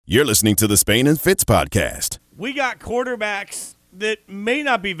You're listening to the Spain and Fitz podcast. We got quarterbacks that may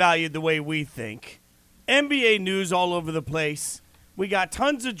not be valued the way we think. NBA news all over the place. We got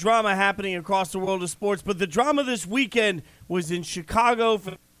tons of drama happening across the world of sports, but the drama this weekend was in Chicago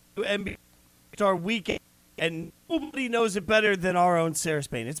for NBA Star Weekend, and nobody knows it better than our own Sarah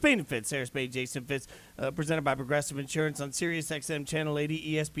Spain. It's Spain and Fitz, Sarah Spain, Jason Fitz, presented by Progressive Insurance on Sirius XM Channel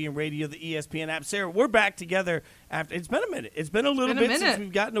 80, ESPN Radio, the ESPN app. Sarah, we're back together after. It's been a minute. It's been a little bit since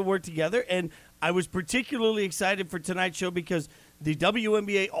we've gotten to work together, and I was particularly excited for tonight's show because the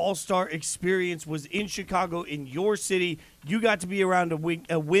WNBA All-Star Experience was in Chicago, in your city. You got to be around a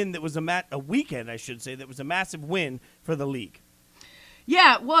win that was a weekend, I should say, that was a massive win for the league.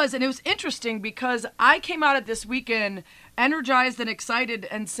 Yeah, it was, and it was interesting because I came out of this weekend energized and excited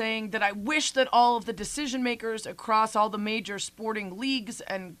and saying that I wish that all of the decision makers across all the major sporting leagues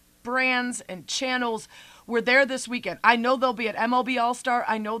and brands and channels were there this weekend. I know they'll be at MLB All-Star.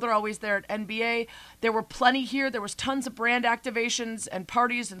 I know they're always there at NBA. There were plenty here. There was tons of brand activations and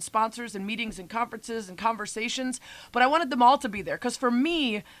parties and sponsors and meetings and conferences and conversations, but I wanted them all to be there because for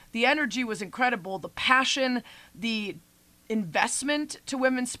me, the energy was incredible. The passion, the investment to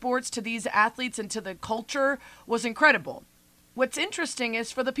women's sports, to these athletes, and to the culture was incredible. What's interesting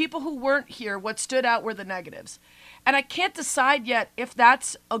is for the people who weren't here, what stood out were the negatives. And I can't decide yet if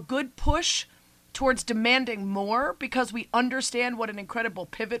that's a good push towards demanding more because we understand what an incredible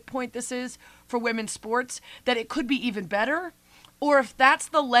pivot point this is for women's sports, that it could be even better, or if that's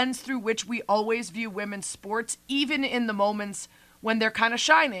the lens through which we always view women's sports, even in the moments when they're kind of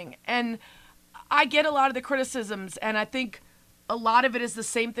shining. And I get a lot of the criticisms, and I think a lot of it is the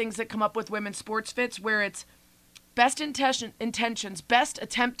same things that come up with women's sports fits, where it's best intentions, best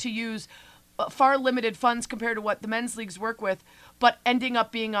attempt to use far limited funds compared to what the men's leagues work with, but ending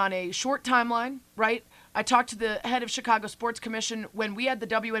up being on a short timeline, right? I talked to the head of Chicago Sports Commission when we had the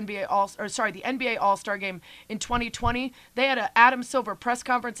NBA All-Star Game in 2020. They had an Adam Silver press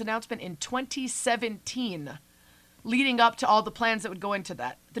conference announcement in 2017. Leading up to all the plans that would go into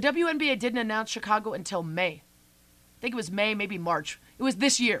that. The WNBA didn't announce Chicago until May. I think it was May, maybe March. It was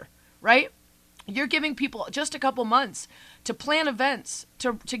this year, right? You're giving people just a couple months to plan events,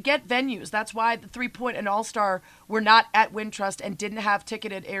 to get venues. That's why the 3-Point and All-Star were not at Wintrust and didn't have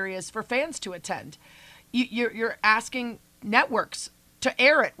ticketed areas for fans to attend. You're asking networks to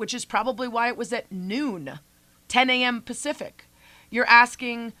air it, which is probably why it was at noon, 10 a.m. Pacific. You're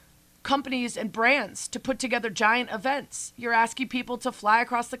asking companies and brands to put together giant events. You're asking people to fly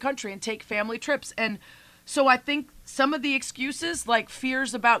across the country and take family trips. And so I think some of the excuses, like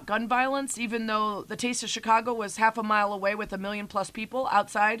fears about gun violence, even though the Taste of Chicago was half a mile away with 1 million plus people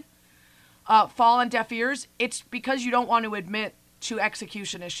outside, fall on deaf ears. It's because you don't want to admit to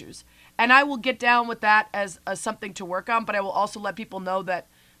execution issues. And I will get down with that as something to work on, but I will also let people know that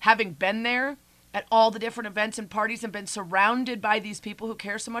having been there at all the different events and parties and been surrounded by these people who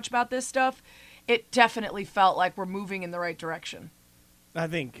care so much about this stuff, it definitely felt like we're moving in the right direction. I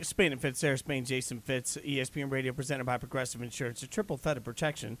think Spain and Fitz, Sarah Spain, Jason Fitz, ESPN Radio, presented by Progressive Insurance, a triple threat of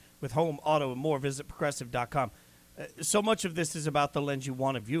protection with home, auto, and more. Visit Progressive.com. So much of this is about the lens you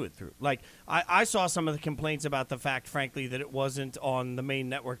want to view it through. Like, I saw some of the complaints about the fact, frankly, that it wasn't on the main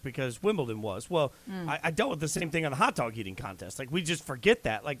network because Wimbledon was. Well, I dealt with the same thing on the hot dog eating contest. Like, we just forget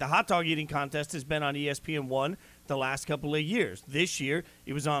that. Like, the hot dog eating contest has been on ESPN1 the last couple of years. This year,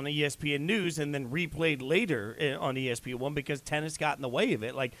 it was on ESPN News and then replayed later on ESPN1 because tennis got in the way of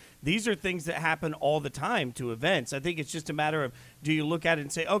it. Like, these are things that happen all the time to events. I think it's just a matter of, do you look at it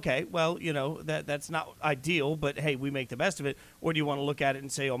and say, okay, well, you know, that's not ideal, but hey, we make the best of it, or do you want to look at it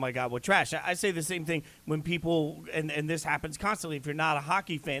and say, oh my God, what trash? I say the same thing when people, and this happens constantly, if you're not a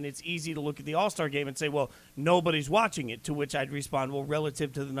hockey fan, it's easy to look at the All-Star game and say, well, nobody's watching it, to which I'd respond, well,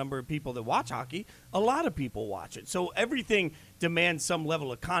 relative to the number of people that watch hockey, a lot of people watch it. So everything demands some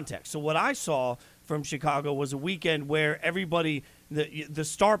level of context. So what I saw from Chicago was a weekend where everybody, the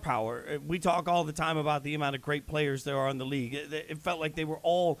star power, we talk all the time about the amount of great players there are in the league. It felt like they were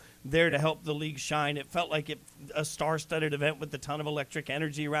all there to help the league shine. It felt like a star-studded event with a ton of electric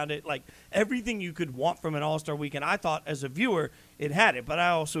energy around it. Like everything you could want from an All-Star weekend, I thought as a viewer it had it. But I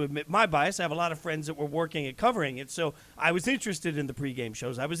also admit my bias. I have a lot of friends that were working at covering it. So I was interested in the pregame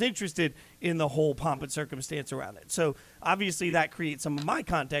shows. I was interested in the whole pomp and circumstance around it. So obviously that creates some of my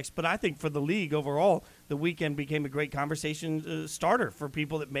context. But I think for the league overall, the weekend became a great conversation starter for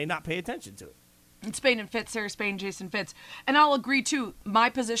people that may not pay attention to it. And Spain and Fitz, Sarah Spain, Jason Fitz. And I'll agree, too, my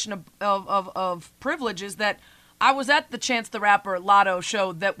position of privilege is that I was at the Chance the Rapper Lotto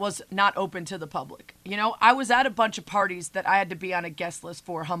show that was not open to the public. You know, I was at a bunch of parties that I had to be on a guest list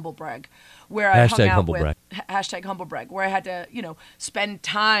for, humble brag, where I hung out with hashtag humble brag, where I had to, spend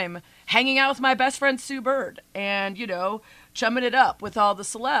time hanging out with my best friend Sue Bird and, chumming it up with all the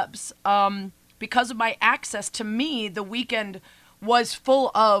celebs. Because of my access, to me, the weekend was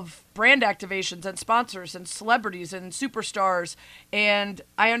full of brand activations and sponsors and celebrities and superstars. And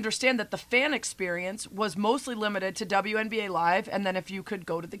I understand that the fan experience was mostly limited to WNBA Live. And then if you could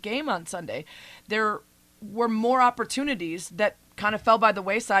go to the game on Sunday, there were more opportunities that kind of fell by the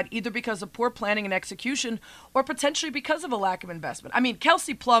wayside, either because of poor planning and execution or potentially because of a lack of investment. I mean,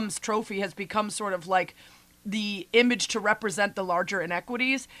 Kelsey Plum's trophy has become sort of like the image to represent the larger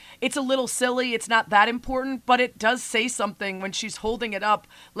inequities. It's a little silly. It's not that important, but it does say something when she's holding it up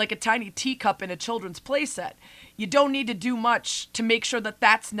like a tiny teacup in a children's playset. You don't need to do much to make sure that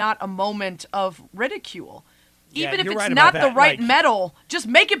that's not a moment of ridicule. Even if it's not the right medal, just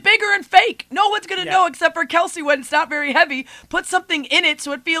make it bigger and fake. No one's going to know except for Kelsey when it's not very heavy. Put something in it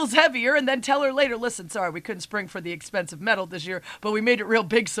so it feels heavier and then tell her later, listen, sorry, we couldn't spring for the expensive medal this year, but we made it real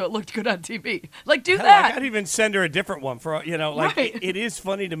big so it looked good on TV. Like, do that. I'd even send her a different one for, Right. It is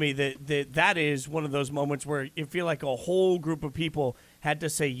funny to me that is one of those moments where you feel like a whole group of people had to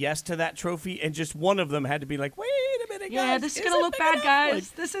say yes to that trophy, and just one of them had to be like, wait a minute, guys. Yeah, this is going to look bad, guys.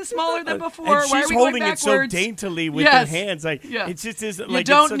 Like, this is smaller than before. And Why she's are we holding going it so backwards? daintily with her hands. Like, it just is like,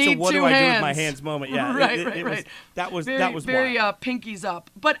 don't it's such need a what two do I do with hands. my hands moment. Yeah, Right. That was very wild. pinkies up.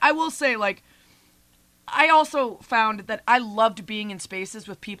 But I will say, like, I also found that I loved being in spaces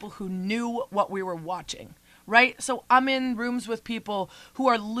with people who knew what we were watching. Right? So I'm in rooms with people who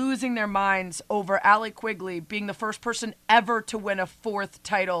are losing their minds over Allie Quigley being the first person ever to win a fourth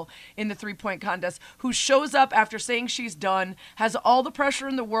title in the three-point contest, who shows up after saying she's done, has all the pressure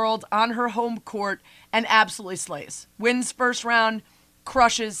in the world on her home court, and absolutely slays. Wins first round,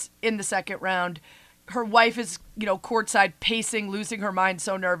 crushes in the second round. Her wife is, courtside pacing, losing her mind,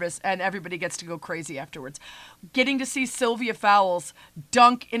 so nervous, and everybody gets to go crazy afterwards. Getting to see Sylvia Fowles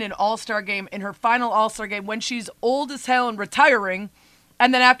dunk in an All-Star game, in her final All-Star game, when she's old as hell and retiring,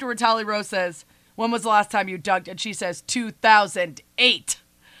 and then afterwards Holly Rowe says, when was the last time you dunked? And she says, 2008.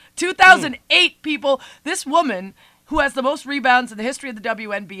 2008, people. This woman, who has the most rebounds in the history of the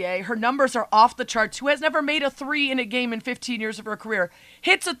WNBA, her numbers are off the charts, who has never made a three in a game in 15 years of her career,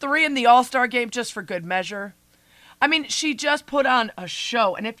 hits a three in the All-Star game just for good measure. I mean, she just put on a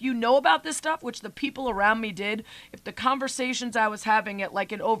show. And if you know about this stuff, which the people around me did, if the conversations I was having at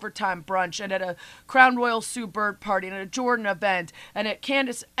like an overtime brunch and at a Crown Royal Sue Bird party and at a Jordan event and at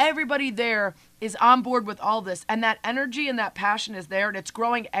Candace, everybody there is on board with all this. And that energy and that passion is there, and it's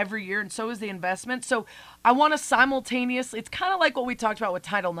growing every year, and so is the investment. So I want to simultaneously, it's kind of like what we talked about with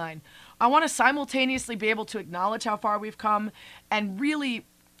Title IX. I want to simultaneously be able to acknowledge how far we've come and really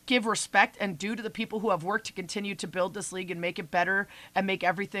give respect and due to the people who have worked to continue to build this league and make it better and make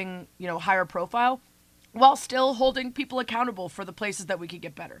everything, higher profile, while still holding people accountable for the places that we could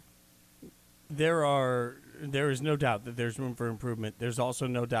get better. There is no doubt that there's room for improvement. There's also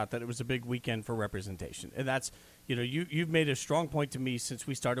no doubt that it was a big weekend for representation. And that's, you've made a strong point to me since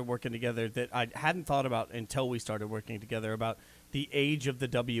we started working together that I hadn't thought about until we started working together, about the age of the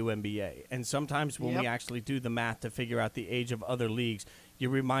WNBA. And sometimes when we actually do the math to figure out the age of other leagues, you're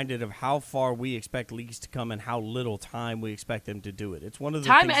reminded of how far we expect leagues to come and how little time we expect them to do it. It's one of the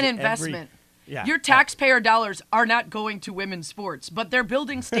time things and that investment. Your taxpayer dollars are not going to women's sports, but they're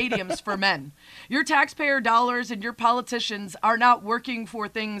building stadiums for men. Your taxpayer dollars and your politicians are not working for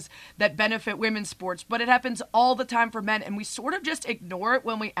things that benefit women's sports, but it happens all the time for men, and we sort of just ignore it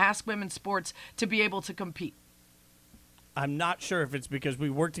when we ask women's sports to be able to compete. I'm not sure if it's because we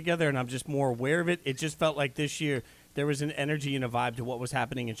work together and I'm just more aware of it. It just felt like this year there was an energy and a vibe to what was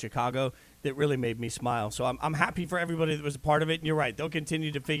happening in Chicago that really made me smile. So I'm happy for everybody that was a part of it. And you're right, they'll continue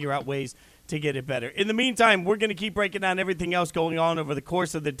to figure out ways to get it better. In the meantime, we're going to keep breaking down everything else going on over the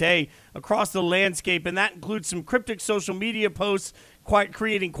course of the day across the landscape, and that includes some cryptic social media posts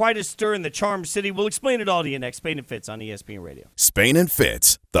creating quite a stir in the Charm City. We'll explain it all to you next. Spain and Fitz on ESPN Radio. Spain and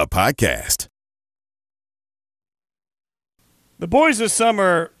Fitz, the podcast. The boys this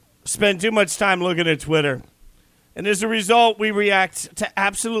summer spend too much time looking at Twitter. And as a result, we react to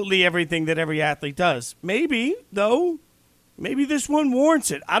absolutely everything that every athlete does. Maybe this one warrants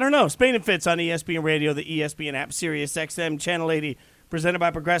it. I don't know. Spain and Fitz on ESPN Radio, the ESPN app, Sirius XM, Channel 80, presented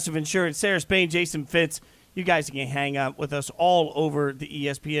by Progressive Insurance. Sarah Spain, Jason Fitz. You guys can hang out with us all over the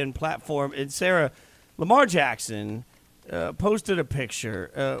ESPN platform. And Sarah, Lamar Jackson posted a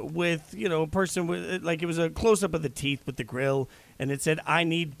picture with, a person with, like, it was a close-up of the teeth with the grill, and it said, "I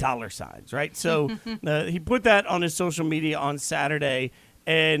need dollar signs," right? So he put that on his social media on Saturday,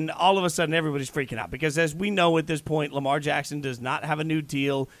 And all of a sudden, everybody's freaking out because, as we know at this point, Lamar Jackson does not have a new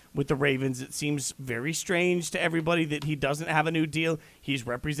deal with the Ravens. It seems very strange to everybody that he doesn't have a new deal. He's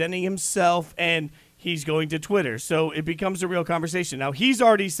representing himself, and he's going to Twitter. So it becomes a real conversation. Now, he's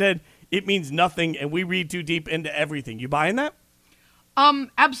already said it means nothing, and we read too deep into everything. You buying that?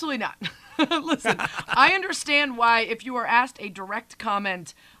 Absolutely not. Listen, I understand why if you are asked a direct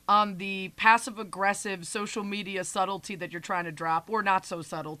comment on the passive-aggressive social media subtlety that you're trying to drop, or not so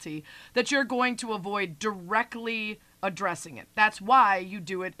subtlety, that you're going to avoid directly addressing it. That's why you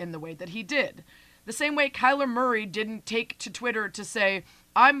do it in the way that he did. The same way Kyler Murray didn't take to Twitter to say,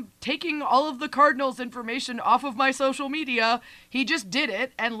 I'm taking all of the Cardinals information off of my social media. He just did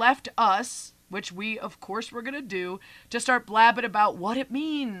it and left us, which we, of course, were going to do, to start blabbing about what it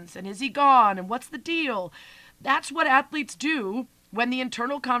means and is he gone and what's the deal. That's what athletes do when the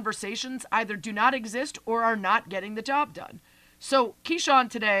internal conversations either do not exist or are not getting the job done. So Keyshawn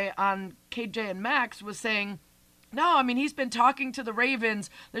today on KJ and Max was saying, no, I mean, he's been talking to the Ravens.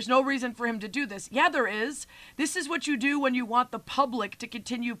 There's no reason for him to do this. Yeah, there is. This is what you do when you want the public to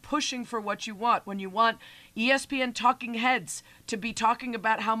continue pushing for what you want, when you want ESPN talking heads to be talking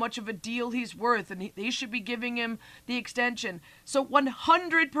about how much of a deal he's worth, and they should be giving him the extension. So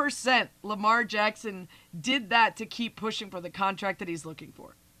 100% Lamar Jackson did that to keep pushing for the contract that he's looking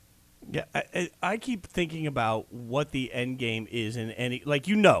for. Yeah, I keep thinking about what the end game is in any, like,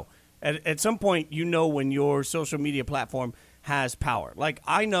 At some point, when your social media platform has power. Like,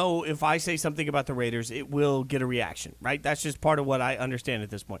 I know if I say something about the Raiders, it will get a reaction, right? That's just part of what I understand at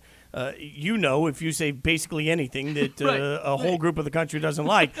this point. If you say basically anything that a whole group of the country doesn't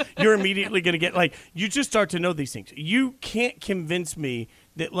like, you're immediately going to get, you just start to know these things. You can't convince me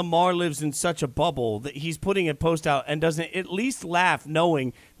that Lamar lives in such a bubble that he's putting a post out and doesn't at least laugh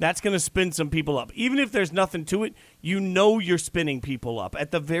knowing that's going to spin some people up. Even if there's nothing to it, you're spinning people up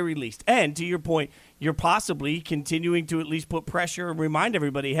at the very least. And to your point, you're possibly continuing to at least put pressure and remind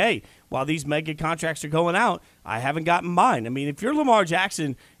everybody, hey, while these mega contracts are going out, I haven't gotten mine. I mean, if you're Lamar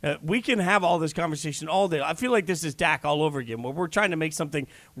Jackson, we can have all this conversation all day. I feel like this is Dak all over again, where we're trying to make something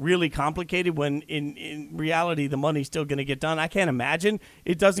really complicated when in reality the money's still going to get done. I can't imagine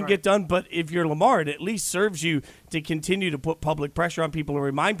it doesn't get done, but if you're Lamar, it at least serves you to continue to put public pressure on people and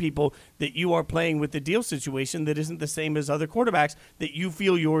remind people that you are playing with the deal situation that isn't the same as other quarterbacks that you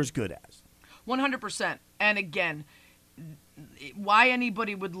feel you're as good as. 100%. And again, why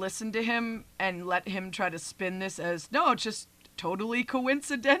anybody would listen to him and let him try to spin this as, no, it's just totally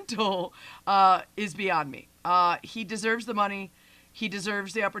coincidental, is beyond me. He deserves the money. He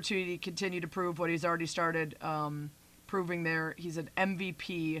deserves the opportunity to continue to prove what he's already started proving there. He's an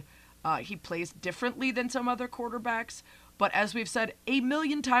MVP. He plays differently than some other quarterbacks. But as we've said a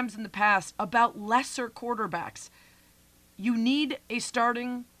million times in the past about lesser quarterbacks, you need a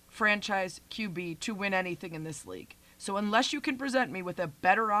starting franchise QB to win anything in this league. So unless you can present me with a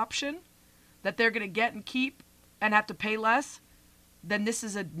better option that they're going to get and keep and have to pay less, then this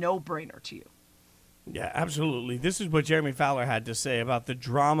is a no-brainer to you. Yeah, absolutely. This is what Jeremy Fowler had to say about the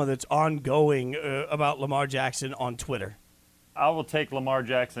drama that's ongoing about Lamar Jackson on Twitter. I will take Lamar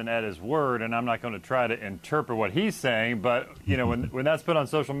Jackson at his word, and I'm not going to try to interpret what he's saying. But, when that's put on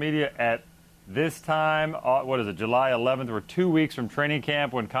social media at this time, July 11th, we're 2 weeks from training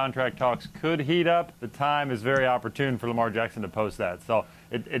camp when contract talks could heat up. The time is very opportune for Lamar Jackson to post that. So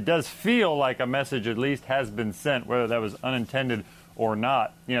it does feel like a message at least has been sent, whether that was unintended or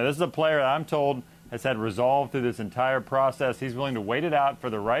not. This is a player that I'm told has had resolve through this entire process. He's willing to wait it out for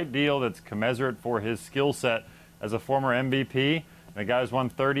the right deal that's commensurate for his skill set as a former MVP. The guy's won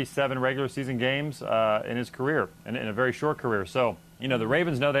 37 regular season games in his career, in a very short career. So, the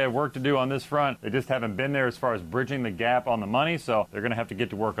Ravens know they have work to do on this front. They just haven't been there as far as bridging the gap on the money, so they're going to have to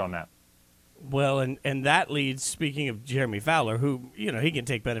get to work on that. Well, and that leads, speaking of Jeremy Fowler, who, he can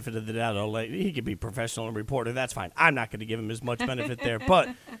take benefit of the doubt. He can be professional and reporter. That's fine. I'm not going to give him as much benefit there. But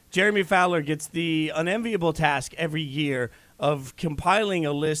Jeremy Fowler gets the unenviable task every year of compiling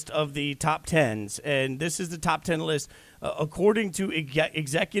a list of the top 10s. And this is the top 10 list according to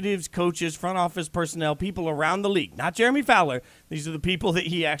executives, coaches, front office personnel, people around the league. Not Jeremy Fowler. These are the people that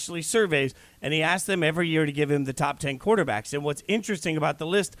he actually surveys. And he asks them every year to give him the top 10 quarterbacks. And what's interesting about the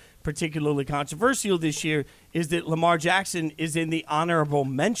list, particularly controversial this year, is that Lamar Jackson is in the honorable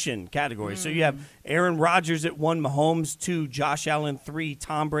mention category. So you have Aaron Rodgers at 1, Mahomes 2, Josh Allen 3,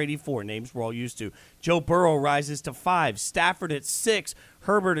 Tom Brady 4, names we're all used to. Joe Burrow rises to 5, Stafford at 6,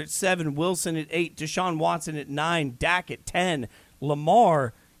 Herbert at 7, Wilson at 8, Deshaun Watson at 9, Dak at 10,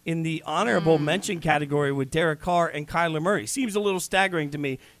 Lamar in the honorable mention category with Derek Carr and Kyler Murray. Seems a little staggering to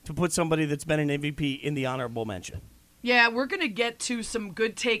me to put somebody that's been an MVP in the honorable mention. Yeah, we're going to get to some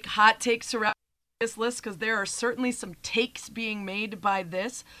good hot takes around this list because there are certainly some takes being made by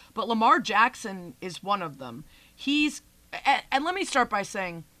this, but Lamar Jackson is one of them. And let me start by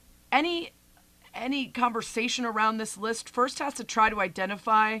saying, any conversation around this list first has to try to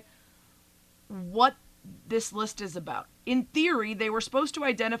identify what this list is about. In theory, they were supposed to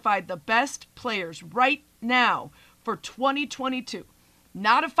identify the best players right now for 2022.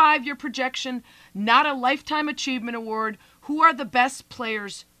 Not a 5-year projection, not a Lifetime Achievement Award. Who are the best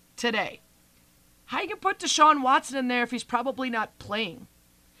players today? How you going to put Deshaun Watson in there if he's probably not playing?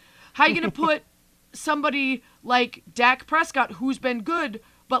 How you going to put somebody like Dak Prescott, who's been good,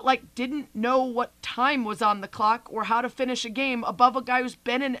 but didn't know what time was on the clock or how to finish a game, above a guy who's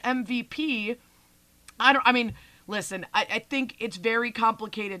been an MVP? Listen, I think it's very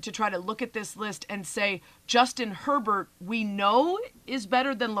complicated to try to look at this list and say Justin Herbert, we know, is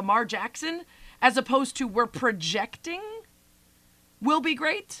better than Lamar Jackson, as opposed to we're projecting will be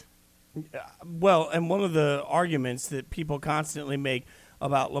great. Well, and one of the arguments that people constantly make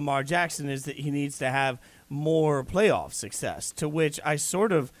about Lamar Jackson is that he needs to have more playoff success, to which I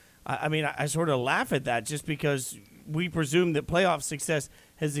sort of laugh at that, just because we presume that playoff success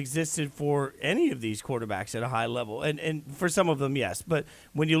has existed for any of these quarterbacks at a high level. And for some of them, yes. But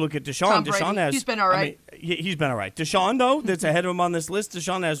when you look at Deshaun has... He's been all right. He's been all right. Deshaun, though, that's ahead of him on this list,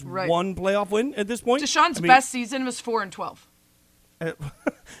 Deshaun has one playoff win at this point. Deshaun's best season was 4-12.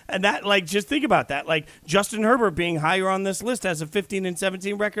 And that, just think about that. Justin Herbert being higher on this list has a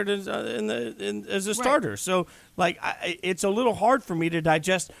 15-17 record as a starter. So, it's a little hard for me to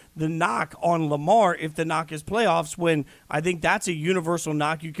digest the knock on Lamar if the knock is playoffs, when I think that's a universal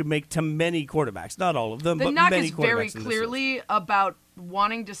knock you could make to many quarterbacks. Not all of them, but many quarterbacks. The knock is very clearly about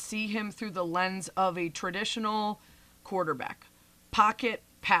wanting to see him through the lens of a traditional quarterback, pocket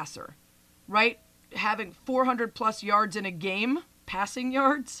passer, right? Having 400-plus yards in a game, passing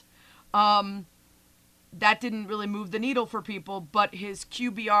yards, that didn't really move the needle for people, but his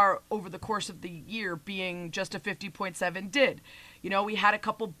QBR over the course of the year being just a 50.7 did. We had a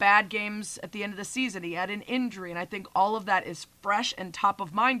couple bad games at the end of the season. He had an injury, and I think all of that is fresh and top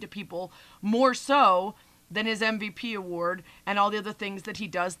of mind to people, more so than his MVP award and all the other things that he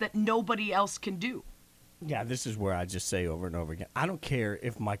does that nobody else can do. Yeah, this is where I just say over and over again, I don't care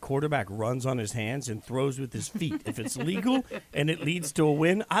if my quarterback runs on his hands and throws with his feet. If it's legal and it leads to a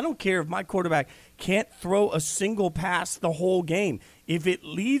win, I don't care if my quarterback can't throw a single pass the whole game. If it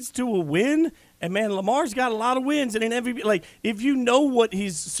leads to a win, and man, Lamar's got a lot of wins and an MVP. If you know what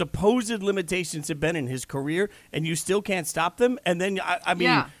his supposed limitations have been in his career and you still can't stop them, and then,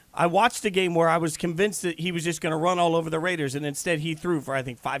 I watched a game where I was convinced that he was just going to run all over the Raiders, and instead he threw for, I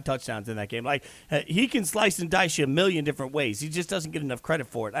think, 5 touchdowns in that game. He can slice and dice you a million different ways. He just doesn't get enough credit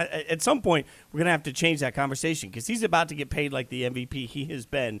for it. At some point, we're going to have to change that conversation, because he's about to get paid like the MVP he has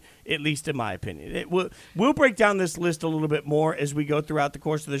been, at least in my opinion. We'll break down this list a little bit more as we go throughout the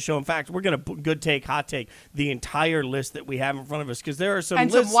course of the show. In fact, we're going to good take, hot take the entire list that we have in front of us, because there are some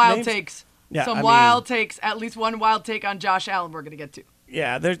wild takes. Yeah, wild takes. At least one wild take on Josh Allen we're going to get to.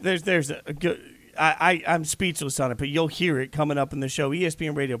 Yeah, there's a good. I'm speechless on it, but you'll hear it coming up in the show.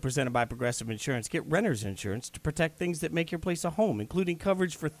 ESPN Radio, presented by Progressive Insurance. Get renter's insurance to protect things that make your place a home, including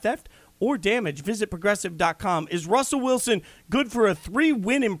coverage for theft or damage. Visit Progressive.com. Is Russell Wilson good for a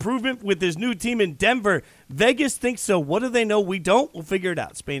 3-win improvement with his new team in Denver? Vegas thinks so. What do they know we don't? We'll figure it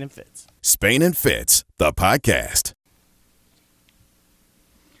out. Spain and Fitz. Spain and Fitz, the podcast.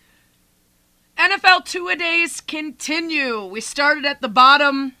 NFL two-a-days continue. We started at the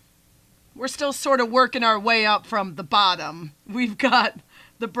bottom. We're still sort of working our way up from the bottom. We've got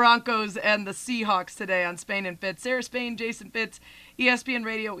the Broncos and the Seahawks today on Spain and Fitz. Sarah Spain, Jason Fitz, ESPN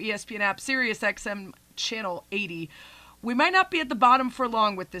Radio, ESPN app, Sirius XM Channel 80. We might not be at the bottom for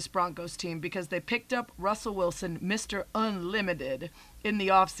long with this Broncos team because they picked up Russell Wilson, Mr. Unlimited, in the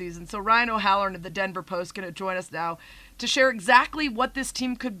offseason. So Ryan O'Halloran of the Denver Post going to join us now to share exactly what this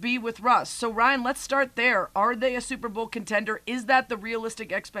team could be with Russ. So Ryan, let's start there. Are they a Super Bowl contender? Is that the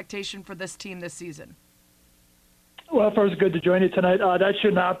realistic expectation for this team this season? Well, first, good to join you tonight. That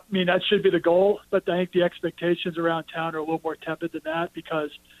should be the goal, but I think the expectations around town are a little more tepid than that, because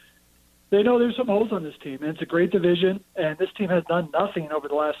they know there's some holes on this team, and it's a great division, and this team has done nothing over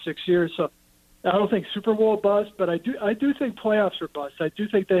the last 6 years. So I don't think Super Bowl bust, but I do think playoffs are bust. I do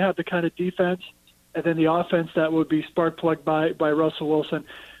think they have the kind of defense and then the offense that would be spark plugged by Russell Wilson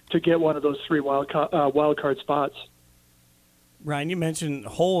to get one of those 3 wild card spots. Ryan, you mentioned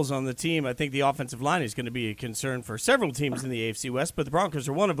holes on the team. I think the offensive line is going to be a concern for several teams in the AFC West, but the Broncos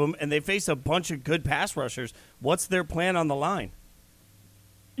are one of them, and they face a bunch of good pass rushers. What's their plan on the line?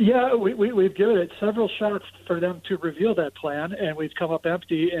 Yeah, we've given it several shots for them to reveal that plan, and we've come up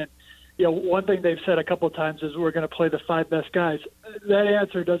empty. And one thing they've said a couple of times is we're going to play the 5 best guys. That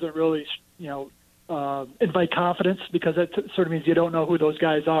answer doesn't really, invite confidence, because that sort of means you don't know who those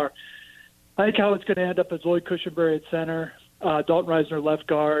guys are. I think how it's going to end up is Lloyd Cushenberry at center, Dalton Reisner left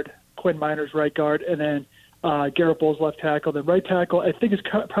guard, Quinn Miners right guard, and then Garrett Bowles left tackle. Then right tackle, I think it's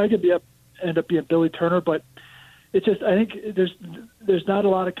probably going to end up being Billy Turner, but it's just, I think there's not a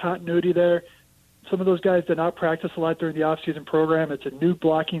lot of continuity there. Some of those guys did not practice a lot during the off-season program. It's a new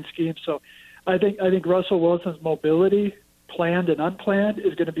blocking scheme. So I think Russell Wilson's mobility, planned and unplanned,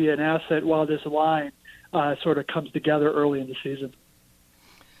 is going to be an asset while this line sort of comes together early in the season.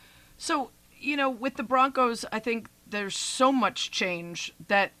 So, with the Broncos, I think there's so much change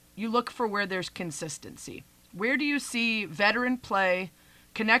that you look for where there's consistency. Where do you see veteran play,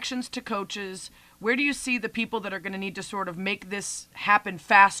 connections to coaches? Where do you see the people that are going to need to sort of make this happen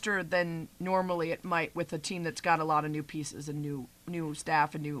faster than normally it might with a team that's got a lot of new pieces and new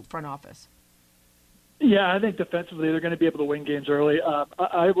staff and new front office? Yeah, I think defensively they're going to be able to win games early.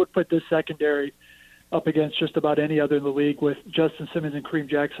 I would put this secondary up against just about any other in the league, with Justin Simmons and Kareem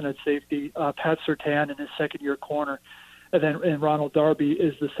Jackson at safety, Pat Surtain in his second-year corner, and Ronald Darby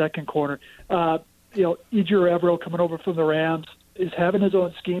is the second corner. Ejiro Evero coming over from the Rams is having his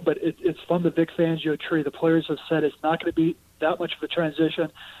own scheme, but it's from the Vic Fangio tree. The players have said it's not going to be that much of a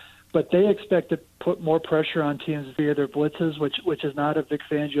transition, but they expect to put more pressure on teams via their blitzes, which is not a Vic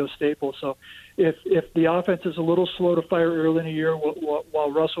Fangio staple. So if the offense is a little slow to fire early in the year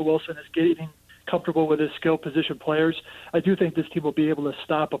while Russell Wilson is getting comfortable with his skill position players, I do think this team will be able to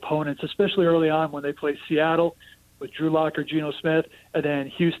stop opponents, especially early on when they play Seattle with Drew Lock or Geno Smith, and then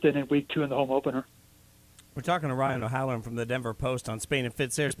Houston in Week 2 in the home opener. We're talking to Ryan O'Halloran from the Denver Post on Spain and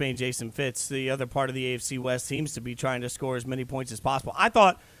Fitz. There's Spain, Jason Fitz. The other part of the AFC West seems to be trying to score as many points as possible. I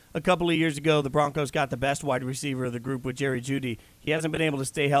thought a couple of years ago the Broncos got the best wide receiver of the group with Jerry Jeudy. He hasn't been able to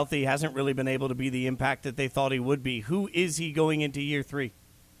stay healthy, hasn't really been able to be the impact that they thought he would be. Who is he going into year 3?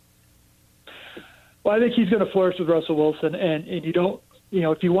 Well, I think he's going to flourish with Russell Wilson, and you don't,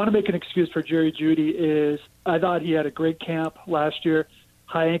 if you want to make an excuse for Jerry Jeudy, is I thought he had a great camp last year.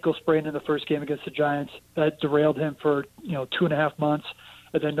 High ankle sprain in the first game against the Giants. That derailed him for 2.5 months,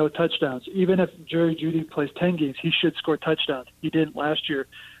 and then no touchdowns. Even if Jerry Jeudy plays 10 games, he should score touchdowns. He didn't last year.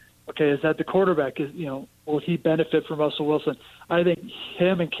 Okay, is that the quarterback? Will he benefit from Russell Wilson? I think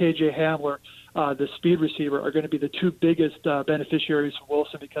him and KJ Hamler, the speed receiver, are going to be the two biggest beneficiaries for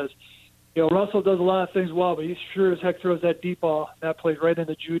Wilson, because Russell does a lot of things well, but he sure as heck throws that deep ball. That plays right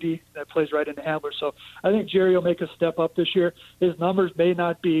into Jeudy. That plays right into Hamler. So I think Jerry will make a step up this year. His numbers may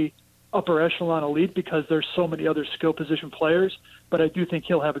not be upper echelon elite because there's so many other skill position players, but I do think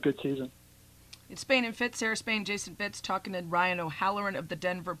he'll have a good season. It's Spain and Fitz, Sarah Spain, Jason Fitz, talking to Ryan O'Halloran of the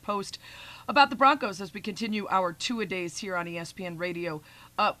Denver Post about the Broncos as we continue our two-a-days here on ESPN Radio.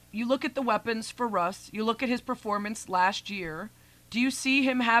 You look at the weapons for Russ. You look at his performance last year. Do you see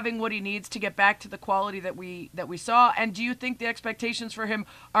him having what he needs to get back to the quality that we saw? And do you think the expectations for him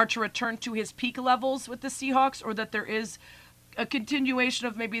are to return to his peak levels with the Seahawks, or that there is a continuation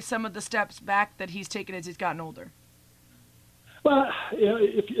of maybe some of the steps back that he's taken as he's gotten older? Well,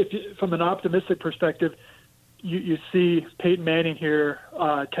 if from an optimistic perspective, you see Peyton Manning here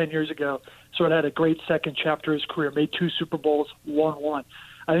 10 years ago sort of had a great second chapter of his career, made 2 Super Bowls, won 1.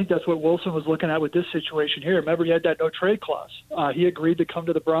 I think that's what Wilson was looking at with this situation here. Remember, he had that no-trade clause. He agreed to come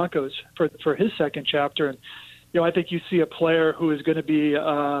to the Broncos for his second chapter. And, I think you see a player who is going to be,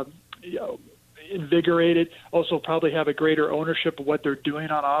 invigorated, also probably have a greater ownership of what they're doing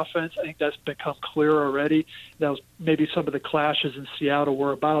on offense. I think that's become clear already. That was maybe some of the clashes in Seattle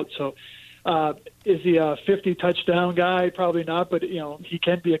were about. So is he a 50 touchdown guy? Probably not, but he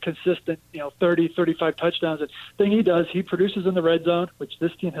can be a consistent 30, 35 touchdowns. And the thing he does, he produces in the red zone, which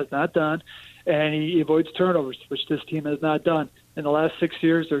this team has not done, and he avoids turnovers, which this team has not done. In the last 6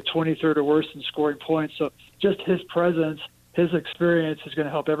 years, they're 23rd or worse in scoring points. So just his presence, his experience is going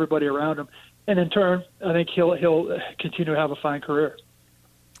to help everybody around him. And in turn, I think he'll continue to have a fine career.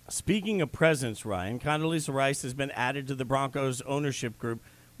 Speaking of presence, Ryan, Condoleezza Rice has been added to the Broncos ownership group.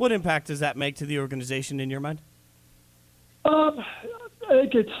 What impact does that make to the organization in your mind? I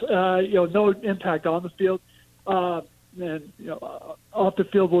think it's no impact on the field, and off the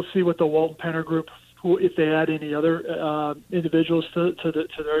field we'll see what the Walton Penner Group, if they add any other individuals to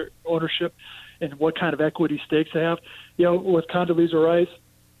their ownership, and what kind of equity stakes they have. With Condoleezza Rice,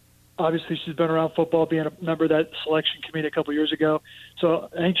 obviously she's been around football, being a member of that selection committee a couple years ago. So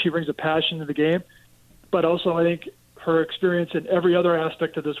I think she brings a passion to the game, but also I think her experience in every other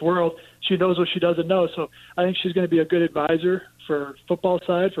aspect of this world, she knows what she doesn't know. So I think she's going to be a good advisor for football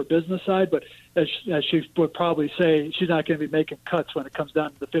side, for business side, but as she would probably say, she's not going to be making cuts when it comes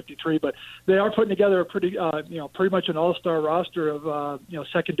down to the 53. But they are putting together a pretty much an all-star roster of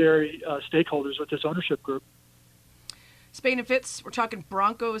secondary stakeholders with this ownership group. Spain and Fitz, we're talking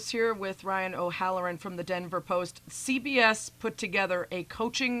Broncos here with Ryan O'Halloran from the Denver Post. CBS put together a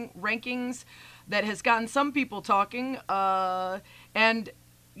coaching rankings that has gotten some people talking, and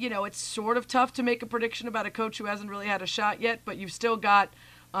it's sort of tough to make a prediction about a coach who hasn't really had a shot yet, but you've still got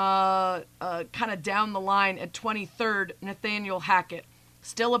kind of down the line at 23rd, Nathaniel Hackett.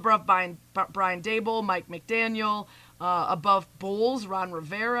 Still above Brian Daboll, Mike McDaniel, above Bowles, Ron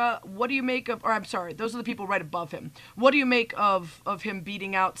Rivera. What do you make of, those are the people right above him. What do you make of him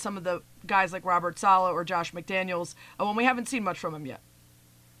beating out some of the guys like Robert Saleh or Josh McDaniels when we haven't seen much from him yet?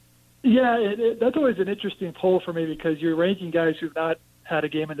 Yeah, that's always an interesting poll for me because you're ranking guys who've not had a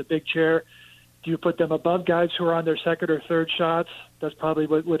game in the big chair. Do you put them above guys who are on their second or third shots? That's probably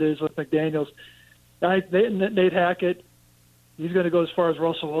what it is with McDaniels. Nate Hackett, he's going to go as far as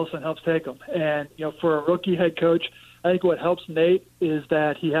Russell Wilson helps take him. And, for a rookie head coach, I think what helps Nate is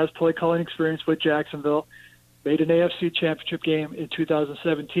that he has play calling experience with Jacksonville, made an AFC championship game in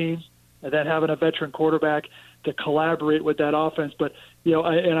 2017, and then having a veteran quarterback to collaborate with that offense. But,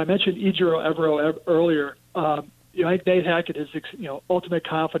 I mentioned Ejiro Evero earlier. I think Nate Hackett has, ultimate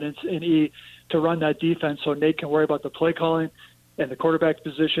confidence in E to run that defense so Nate can worry about the play calling and the quarterback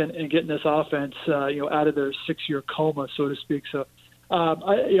position and getting this offense, out of their 6-year coma, so to speak. So,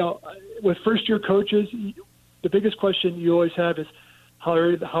 with first-year coaches, the biggest question you always have is how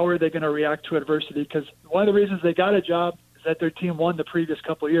are they going to react to adversity? Because one of the reasons they got a job is that their team won the previous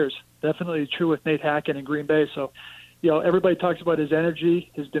couple of years. Definitely true with Nate Hackett in Green Bay. So, everybody talks about his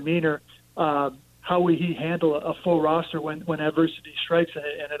energy, his demeanor, how will he handle a full roster when adversity strikes,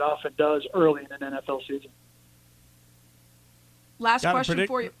 and it often does early in an NFL season. Last question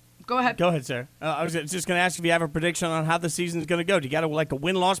for you. Go ahead. Go ahead, sir. I was just going to ask if you have a prediction on how the season is going to go. Do you got a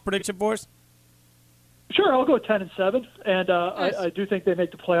win-loss prediction for us? Sure, I'll go 10-7, and nice. I do think they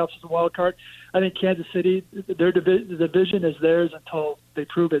make the playoffs as a wild card. I think Kansas City, the division is theirs until they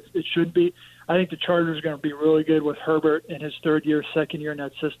prove it shouldn't be. I think the Chargers are going to be really good with Herbert in his second year in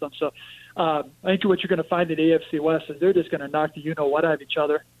that system. So I think what you're going to find in the AFC West is they're just going to knock the you-know-what out of each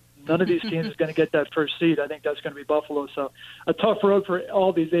other. None of these teams is going to get that first seed. I think that's going to be Buffalo. So a tough road for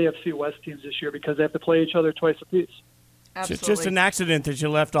all these AFC West teams this year because they have to play each other twice apiece. Absolutely. It's just an accident that you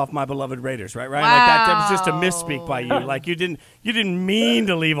left off my beloved Raiders, right? Ryan? Wow. Like that was just a misspeak by you. Like you didn't mean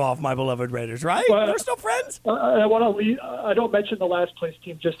to leave off my beloved Raiders, right? We're still friends. I want to leave. I don't mention the last place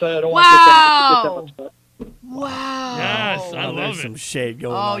team. Just I don't Wow. want to get them upset. Wow. Yes, I love There's it. some shade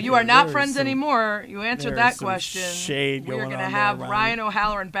going on. Oh, you here. are not There's friends some- anymore. You answered there's that some question. shade We're going going to on have there, Ryan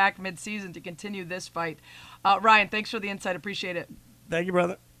O'Halloran back mid-season to continue this fight. Ryan, thanks for the insight. Appreciate it. Thank you,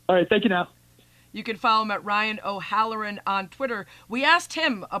 brother. All right, thank you now. You can follow him at Ryan O'Halloran on Twitter. We asked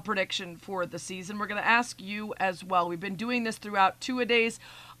him a prediction for the season. We're going to ask you as well. We've been doing this throughout two-a-days.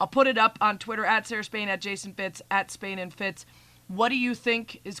 I'll put it up on Twitter at Sarah Spain, at Jason Fitz, at Spain and Fitz. What do you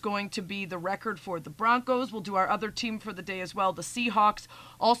think is going to be the record for the Broncos? We'll do our other team for the day as well, the Seahawks.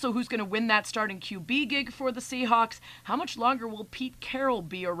 Also, who's going to win that starting QB gig for the Seahawks? How much longer will Pete Carroll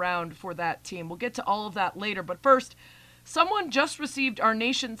be around for that team? We'll get to all of that later. But first, someone just received our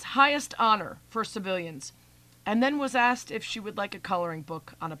nation's highest honor for civilians and then was asked if she would like a coloring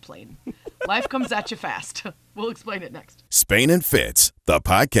book on a plane. Life comes at you fast. We'll explain it next. Spain and Fitz, the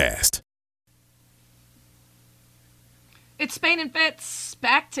podcast. It's Spain and Fitz,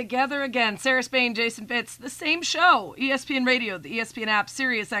 back together again. Sarah Spain, Jason Fitz, the same show. ESPN Radio, the ESPN app,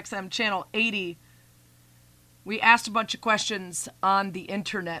 Sirius XM Channel 80. We asked a bunch of questions on the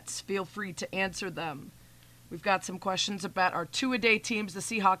internet. Feel free to answer them. We've got some questions about our two-a-day teams, the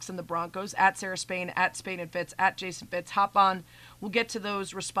Seahawks and the Broncos, at Sarah Spain, at Spain and Fitz, at Jason Fitz. Hop on. We'll get to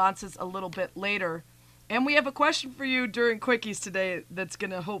those responses a little bit later. And we have a question for you during Quickies today that's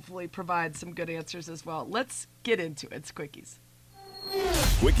going to hopefully provide some good answers as well. Let's get into it. It's Quickies.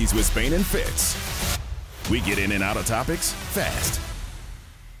 Quickies with Spain and Fitz. We get in and out of topics fast.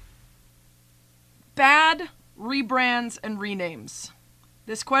 Bad rebrands and renames.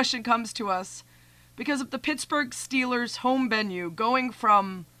 This question comes to us because of the Pittsburgh Steelers home venue going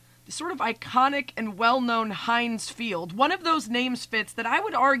from the sort of iconic and well-known Heinz Field. One of those names fits that I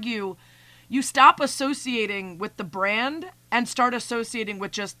would argue you stop associating with the brand and start associating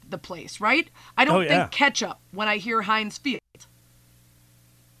with just the place, right? I don't think ketchup when I hear Heinz Field.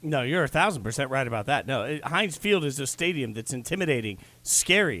 No, you're 1,000% right about that. No, Heinz Field is a stadium that's intimidating,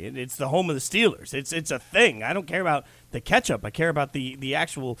 scary, and it's the home of the Steelers. It's a thing. I don't care about the ketchup. I care about the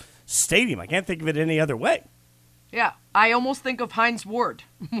actual stadium. I can't think of it any other way. Yeah, I almost think of Heinz Ward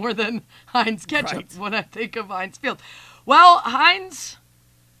more than Heinz Ketchup Right. when I think of Heinz Field. Well, Heinz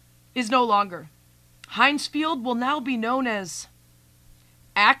is no longer. Heinz Field will now be known as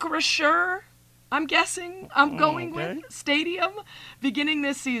Acrisure, I'm guessing. I'm going with Stadium beginning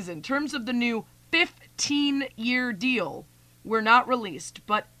this season. Terms of the new 15-year deal were not released,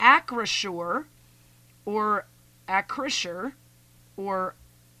 but Acrisure or Acrisure or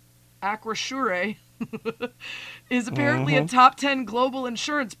Acrisure is apparently a top 10 global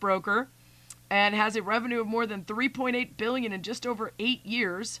insurance broker and has a revenue of more than $3.8 billion in just over 8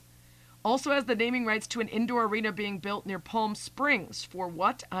 years. Also has the naming rights to an indoor arena being built near Palm Springs. For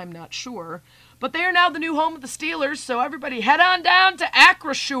what? I'm not sure. But they are now the new home of the Steelers, so everybody head on down to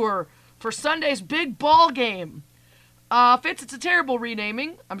Acrisure for Sunday's big ball game. Fitz, it's a terrible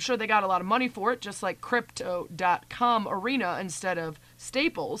renaming. I'm sure they got a lot of money for it, just like Crypto.com Arena instead of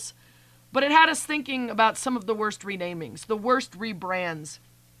Staples. But it had us thinking about some of the worst renamings, the worst rebrands.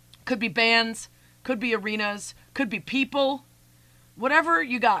 Could be bands, could be arenas, could be people. Whatever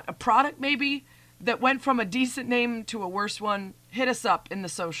you got, a product maybe that went from a decent name to a worse one, hit us up in the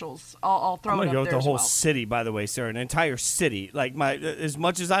socials. I'll throw it up there as well. I'm going to go with the whole city, by the way, Sarah, an entire city. Like as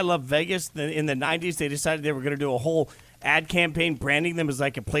much as I love Vegas, in the 90s they decided they were going to do a whole ad campaign branding them as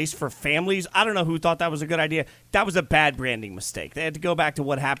like a place for families. I don't know who thought that was a good idea. That was a bad branding mistake. They had to go back to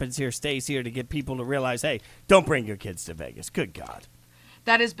what happens here stays here to get people to realize, hey, don't bring your kids to Vegas. Good God.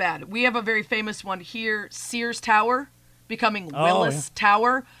 That is bad. We have a very famous one here, Sears Tower, becoming Willis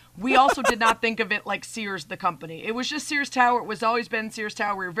Tower. We also did not think of it like Sears, the company. It was just Sears Tower. It was always been Sears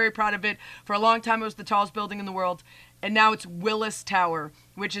Tower. We were very proud of it. For a long time, it was the tallest building in the world. And now it's Willis Tower,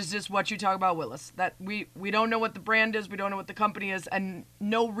 which is just what you talk about, Willis. That we don't know what the brand is. We don't know what the company is. And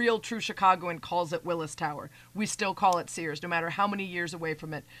no real true Chicagoan calls it Willis Tower. We still call it Sears, no matter how many years away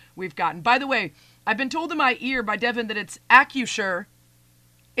from it we've gotten. By the way, I've been told in my ear by Devin that it's Acrisure.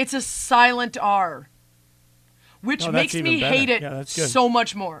 It's a silent R. Which makes me hate it so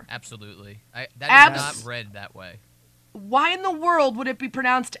much more. Absolutely. That is not read that way. Why in the world would it be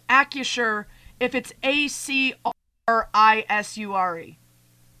pronounced Acrisure if it's Acrisure?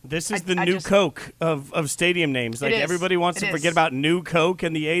 This is the new Coke of stadium names. Like everybody wants to forget about new Coke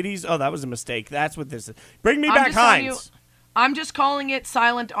in the 80s. Oh, that was a mistake. That's what this is. Bring me back Heinz. I'm just calling it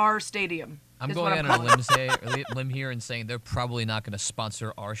Silent R Stadium. I'm going on a limb here and saying they're probably not going to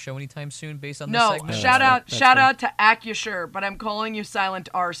sponsor our show anytime soon based on this segment. No, shout out to Acrisure, but I'm calling you Silent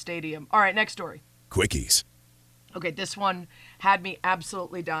R Stadium. All right, next story. Quickies. Okay, this one had me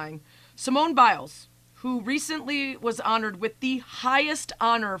absolutely dying. Simone Biles, who recently was honored with the highest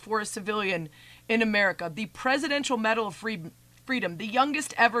honor for a civilian in America, the Presidential Medal of Freedom, the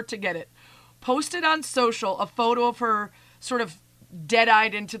youngest ever to get it, posted on social a photo of her sort of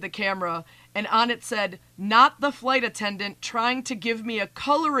dead-eyed into the camera, and on it said, "Not the flight attendant trying to give me a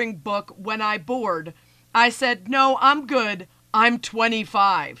coloring book when I board. I said, no, I'm good. I'm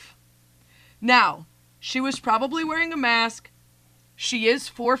 25. Now, she was probably wearing a mask. She is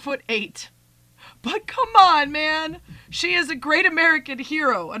 4'8". But come on, man. She is a great American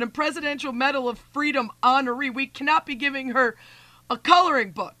hero and a Presidential Medal of Freedom honoree. We cannot be giving her a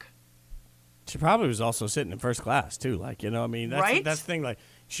coloring book. She probably was also sitting in first class, too. Like, you know, I mean, that's the thing. Like,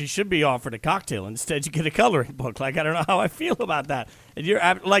 she should be offered a cocktail. Instead, you get a coloring book. Like, I don't know how I feel about that. And you're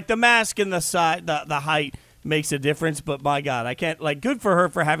like, the mask and the side, the height makes a difference. But my God, I can't. Like, good for her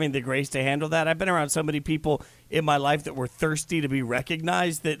for having the grace to handle that. I've been around so many people in my life that were thirsty to be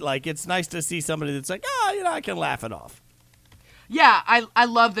recognized that, like, it's nice to see somebody that's like, I can laugh it off. Yeah, I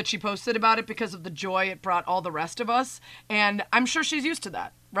love that she posted about it because of the joy it brought all the rest of us. And I'm sure she's used to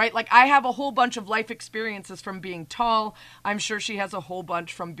that, right? Like, I have a whole bunch of life experiences from being tall. I'm sure she has a whole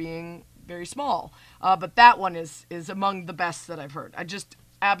bunch from being very small. But that one is among the best that I've heard. Just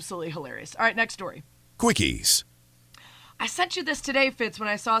absolutely hilarious. All right, next story. Quickies. I sent you this today, Fitz, when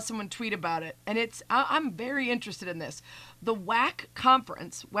I saw someone tweet about it, and I'm very interested in this. The WAC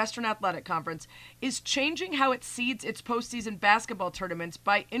Conference, Western Athletic Conference, is changing how it seeds its postseason basketball tournaments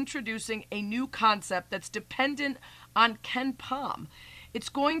by introducing a new concept that's dependent on KenPom. It's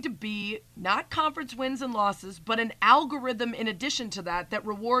going to be not conference wins and losses, but an algorithm in addition to that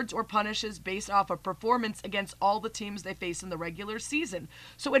rewards or punishes based off of performance against all the teams they face in the regular season.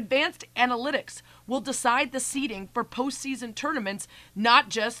 So advanced analytics will decide the seeding for postseason tournaments, not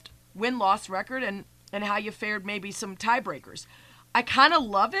just win-loss record and how you fared, maybe some tiebreakers. I kind of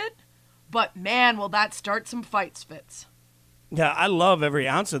love it, but man, will that start some fights, Fitz. Yeah, I love every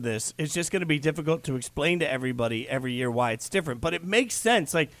ounce of this. It's just going to be difficult to explain to everybody every year why it's different. But it makes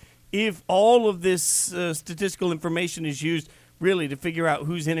sense. Like, if all of this statistical information is used really to figure out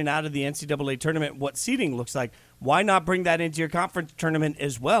who's in and out of the NCAA tournament, what seeding looks like, why not bring that into your conference tournament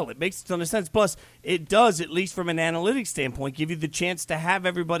as well? It makes a ton of sense. Plus, it does, at least from an analytics standpoint, give you the chance to have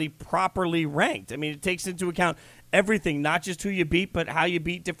everybody properly ranked. I mean, it takes into account everything, not just who you beat, but how you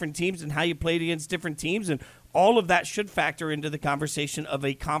beat different teams and how you played against different teams. And all of that should factor into the conversation of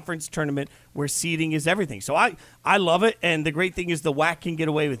a conference tournament where seeding is everything. So I love it, and the great thing is the WAC can get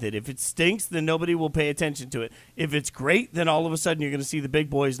away with it. If it stinks, then nobody will pay attention to it. If it's great, then all of a sudden you're going to see the big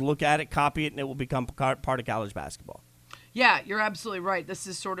boys look at it, copy it, and it will become part of college basketball. Yeah, you're absolutely right. This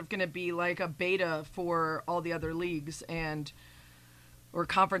is sort of going to be like a beta for all the other leagues or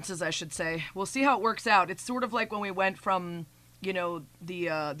conferences, I should say. We'll see how it works out. It's sort of like when we went from,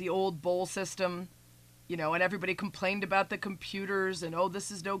 the old bowl system, and everybody complained about the computers and,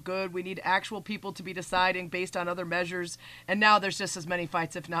 this is no good. We need actual people to be deciding based on other measures. And now there's just as many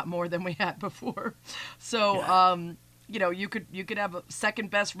fights, if not more, than we had before. So, you could have a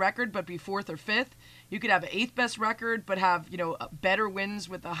second best record but be fourth or fifth. You could have an eighth best record but have, better wins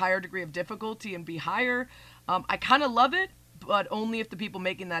with a higher degree of difficulty and be higher. I kind of love it, but only if the people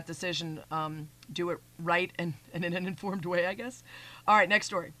making that decision do it right and in an informed way, I guess. All right, next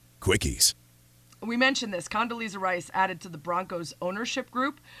story. Quickies. We mentioned this. Condoleezza Rice added to the Broncos ownership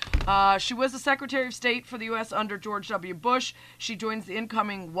group. She was the Secretary of State for the U.S. under George W. Bush. She joins the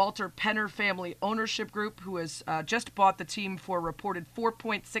incoming Walter Penner family ownership group, who has just bought the team for a reported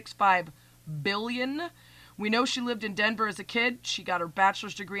 $4.65 billion. We know she lived in Denver as a kid. She got her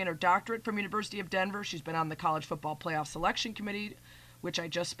bachelor's degree and her doctorate from University of Denver. She's been on the College Football Playoff Selection Committee, which I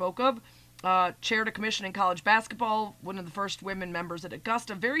just spoke of. Chaired a commission in college basketball, one of the first women members at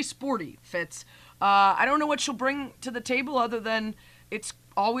Augusta. Very sporty, Fitz. I don't know what she'll bring to the table other than it's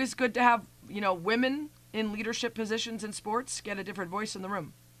always good to have, women in leadership positions in sports get a different voice in the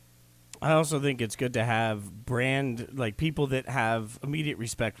room. I also think it's good to have people that have immediate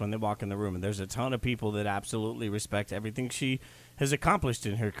respect when they walk in the room. And there's a ton of people that absolutely respect everything she has accomplished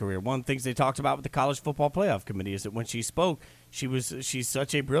in her career. One of the things they talked about with the College Football Playoff Committee is that when she spoke, she's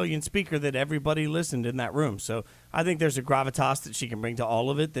such a brilliant speaker that everybody listened in that room. So I think there's a gravitas that she can bring to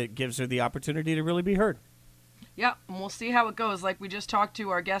all of it that gives her the opportunity to really be heard. Yeah, and we'll see how it goes. Like we just talked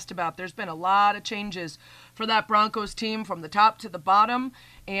to our guest about, there's been a lot of changes for that Broncos team from the top to the bottom,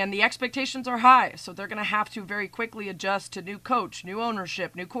 and the expectations are high. So they're going to have to very quickly adjust to new coach, new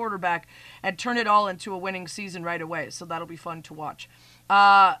ownership, new quarterback, and turn it all into a winning season right away. So that'll be fun to watch.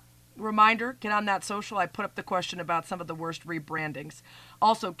 Reminder, get on that social. I put up the question about some of the worst rebrandings.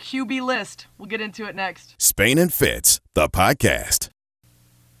 Also, QB list. We'll get into it next. Spain and Fitz, the podcast.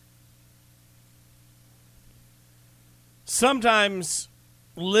 Sometimes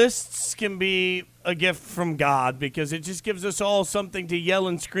lists can be a gift from God because it just gives us all something to yell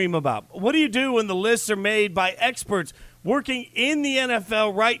and scream about. What do you do when the lists are made by experts working in the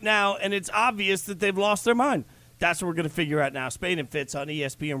NFL right now and it's obvious that they've lost their mind? That's what we're going to figure out now. Spain and Fitz on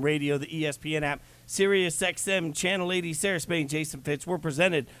ESPN Radio, the ESPN app, Sirius XM, Channel 80, Sarah Spain, Jason Fitz. We're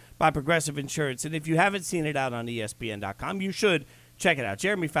presented by Progressive Insurance. And if you haven't seen it out on ESPN.com, you should. Check it out.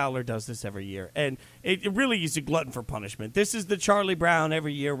 Jeremy Fowler does this every year, and it really is a glutton for punishment. This is the Charlie Brown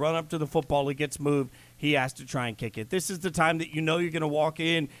every year. Run up to the football, it gets moved. He has to try and kick it. This is the time that you're going to walk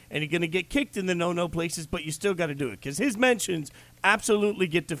in, and you're going to get kicked in the no-no places, but you still got to do it because his mentions absolutely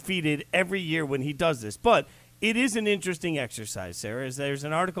get defeated every year when he does this. But it is an interesting exercise, Sarah. There's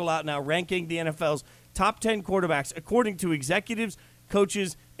an article out now ranking the NFL's top 10 quarterbacks according to executives,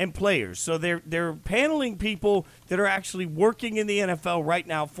 coaches, and players. So they're paneling people that are actually working in the NFL right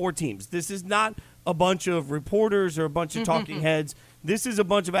now for teams. This is not a bunch of reporters or a bunch of talking heads. This is a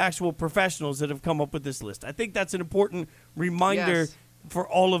bunch of actual professionals that have come up with this list. I think that's an important reminder for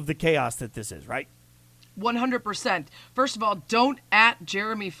all of the chaos that this is, right? 100%. First of all, don't at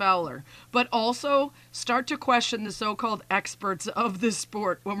Jeremy Fowler, but also start to question the so-called experts of this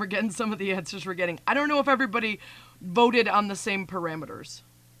sport when we're getting some of the answers we're getting. I don't know if everybody voted on the same parameters.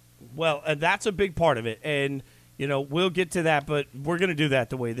 Well, that's a big part of it, and we'll get to that, but we're going to do that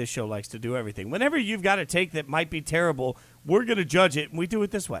the way this show likes to do everything. Whenever you've got a take that might be terrible, we're going to judge it, and we do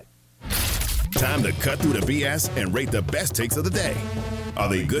it this way. Time to cut through the BS and rate the best takes of the day. Are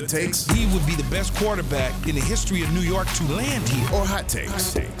they good takes? He would be the best quarterback in the history of New York to land here. Or hot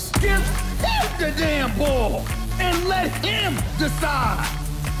takes? Give him the damn ball and let him decide.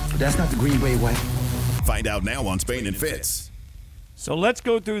 But that's not the Green Bay way. Find out now on Spain and Fitz. So let's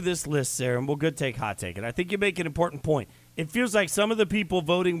go through this list, Sarah, and we'll good take, hot take. And I think you make an important point. It feels like some of the people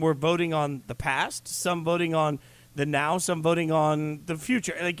voting were voting on the past, some voting on the now, some voting on the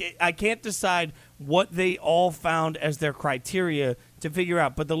future. Like, I can't decide what they all found as their criteria to figure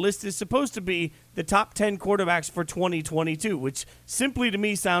out. But the list is supposed to be the top 10 quarterbacks for 2022, which simply to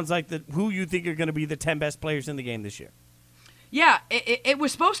me sounds like who you think are going to be the 10 best players in the game this year. Yeah, it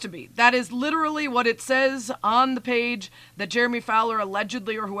was supposed to be. That is literally what it says on the page that Jeremy Fowler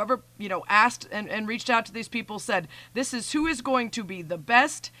allegedly, or whoever, asked and reached out to these people, said, this is who is going to be the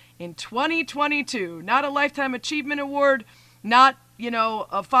best in 2022. Not a Lifetime Achievement Award, not, a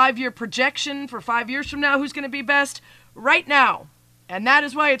 5-year projection for 5 years from now who's going to be best right now. And that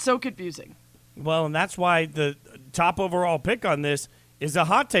is why it's so confusing. Well, and that's why the top overall pick on this is a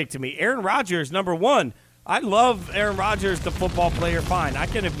hot take to me. Aaron Rodgers, number 1. I love Aaron Rodgers, the football player, fine. I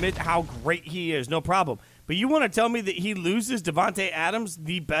can admit how great he is, no problem. But you want to tell me that he loses Davante Adams,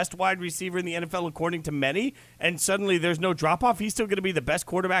 the best wide receiver in the NFL according to many, and suddenly there's no drop-off? He's still going to be the best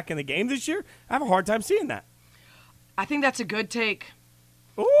quarterback in the game this year? I have a hard time seeing that. I think that's a good take.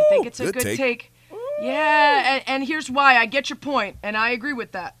 Ooh, I think it's a good take. Yeah, and here's why. I get your point, and I agree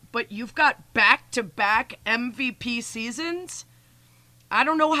with that. But you've got back-to-back MVP seasons. I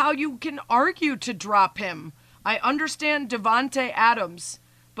don't know how you can argue to drop him. I understand Davante Adams,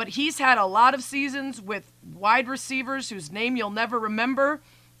 but he's had a lot of seasons with wide receivers whose name you'll never remember,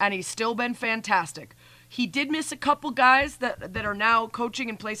 and he's still been fantastic. He did miss a couple guys that are now coaching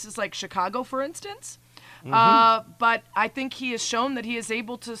in places like Chicago, for instance. But I think he has shown that he is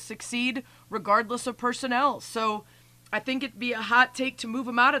able to succeed regardless of personnel. So I think it'd be a hot take to move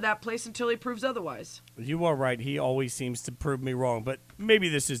him out of that place until he proves otherwise. You are right. He always seems to prove me wrong, but maybe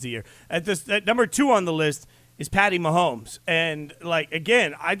this is the year. At number 2 on the list is Patty Mahomes. And,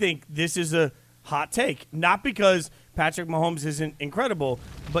 again, I think this is a hot take. Not because Patrick Mahomes isn't incredible,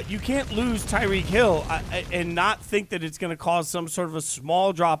 but you can't lose Tyreek Hill and not think that it's going to cause some sort of a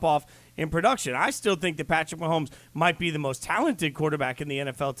small drop-off in production. I still think that Patrick Mahomes might be the most talented quarterback in the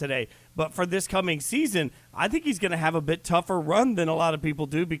NFL today. But for this coming season, I think he's going to have a bit tougher run than a lot of people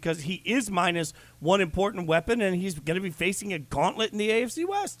do because he is minus one important weapon, and he's going to be facing a gauntlet in the AFC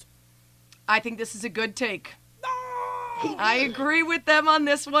West. I think this is a good take. I agree with them on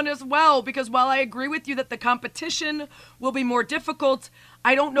this one as well, because while I agree with you that the competition will be more difficult,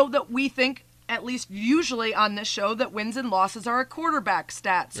 I don't know that we think, at least usually on this show, that wins and losses are a quarterback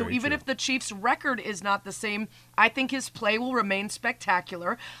stat. So even if the Chiefs' record is not the same, I think his play will remain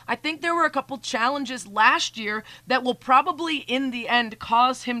spectacular. I think there were a couple challenges last year that will probably, in the end,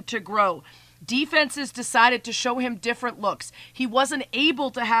 cause him to grow. Defenses decided to show him different looks. He wasn't able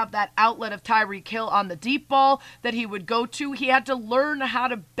to have that outlet of Tyreek Hill on the deep ball that he would go to. He had to learn how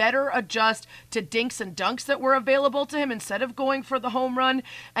to better adjust to dinks and dunks that were available to him instead of going for the home run.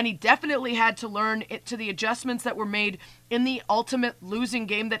 And he definitely had to learn to the adjustments that were made in the ultimate losing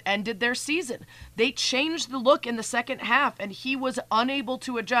game that ended their season. They changed the look in the second half, and he was unable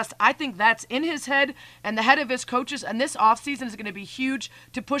to adjust. I think that's in his head and the head of his coaches, and this offseason is going to be huge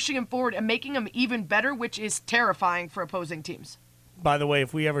to pushing him forward and making him even better, which is terrifying for opposing teams. By the way,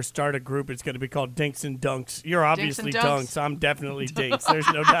 if we ever start a group, it's going to be called Dinks and Dunks. You're obviously Dunks. I'm definitely Dinks. There's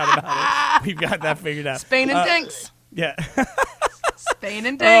no doubt about it. We've got that figured out. Spain and Dinks. Yeah. Spain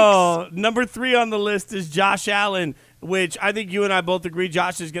and Dinks. Oh, number 3 on the list is Josh Allen, which I think you and I both agree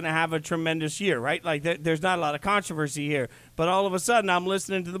Josh is going to have a tremendous year, right? There's not a lot of controversy here. But all of a sudden, I'm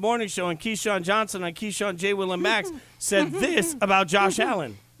listening to the morning show, and Keyshawn Johnson on Keyshawn, J. Will, and Max said this about Josh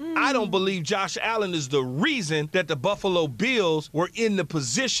Allen. I don't believe Josh Allen is the reason that the Buffalo Bills were in the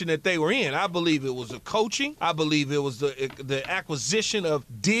position that they were in. I believe it was the coaching. I believe it was the acquisition of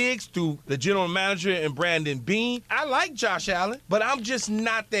Diggs through the general manager and Brandon Beane. I like Josh Allen, but I'm just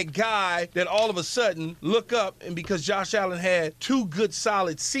not that guy that all of a sudden look up and because Josh Allen had 2 good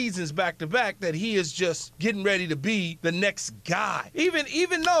solid seasons back-to-back that he is just getting ready to be the next guy.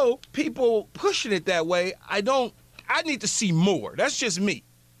 Even though people pushing it that way, I need to see more. That's just me.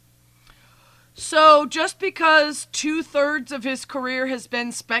 So just because 2/3 of his career has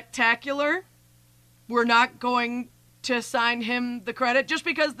been spectacular, we're not going to assign him the credit. Just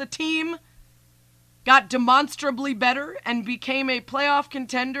because the team got demonstrably better and became a playoff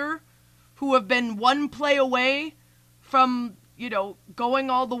contender who have been one play away from, going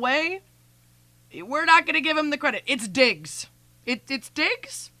all the way, we're not going to give him the credit. It's Diggs. It's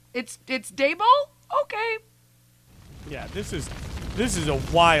Diggs? It's Daboll? Okay. Yeah, this is a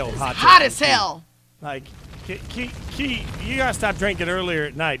wild hot take. Hot as hell. Key, you gotta stop drinking earlier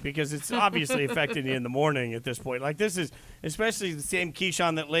at night because it's obviously affecting you in the morning at this point. This is especially the same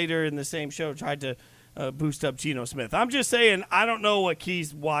Keyshawn that later in the same show tried to boost up Geno Smith. I'm just saying, I don't know what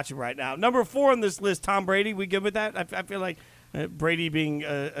Key's watching right now. Number 4 on this list, Tom Brady. We good with that? I feel like Brady being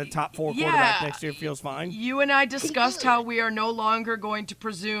a top 4 quarterback next year feels fine. You and I discussed how we are no longer going to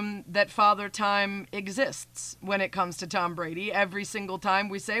presume that father time exists when it comes to Tom Brady. Every single time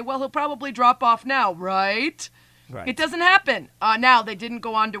we say, well, he'll probably drop off now, right? Right. It doesn't happen. Now, they didn't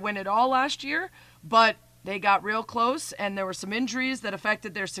go on to win it all last year, but they got real close, and there were some injuries that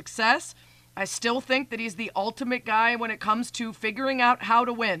affected their success. I still think that he's the ultimate guy when it comes to figuring out how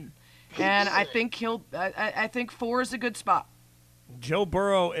to win. And I think I think 4 is a good spot. Joe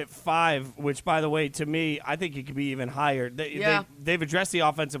Burrow at 5, which, by the way, to me, I think he could be even higher. They've addressed the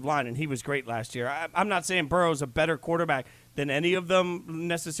offensive line, and he was great last year. I'm not saying Burrow's a better quarterback than any of them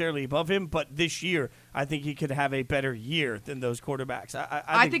necessarily above him, but this year I think he could have a better year than those quarterbacks.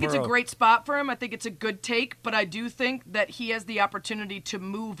 I think it's a great spot for him. I think it's a good take, but I do think that he has the opportunity to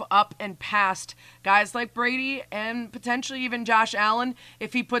move up and past guys like Brady and potentially even Josh Allen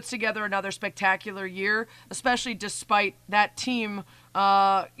if he puts together another spectacular year, especially despite that team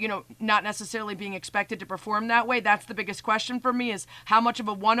not necessarily being expected to perform that way. That's the biggest question for me, is how much of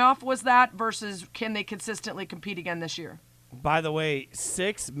a one-off was that versus can they consistently compete again this year? By the way,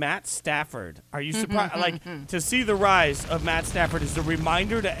 6, Matt Stafford. Are you surprised? To see the rise of Matt Stafford is a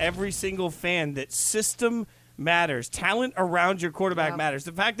reminder to every single fan that system matters. Talent around your quarterback matters.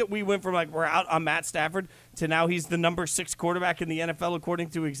 The fact that we went from we're out on Matt Stafford to now he's the number 6 quarterback in the NFL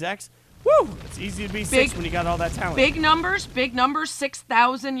according to execs. Woo! It's easy to be 6 when you got all that talent. Big numbers,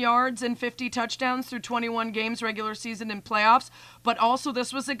 6,000 yards and 50 touchdowns through 21 games, regular season and playoffs. But also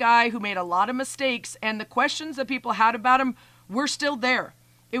this was a guy who made a lot of mistakes, and the questions that people had about him were still there.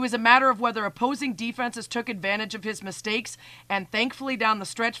 It was a matter of whether opposing defenses took advantage of his mistakes, and thankfully down the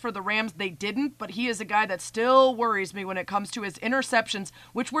stretch for the Rams, they didn't. But he is a guy that still worries me when it comes to his interceptions,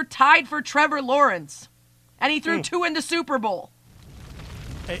 which were tied for Trevor Lawrence. And he threw 2 in the Super Bowl.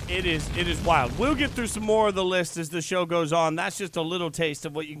 It is wild. We'll get through some more of the list as the show goes on. That's just a little taste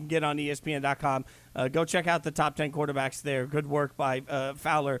of what you can get on ESPN.com. Go check out the top 10 quarterbacks there. Good work by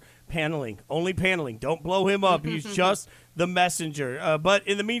Fowler paneling. Only paneling. Don't blow him up. He's just the messenger. But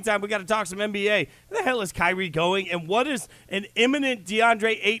in the meantime, we got to talk some NBA. Where the hell is Kyrie going? And what does an imminent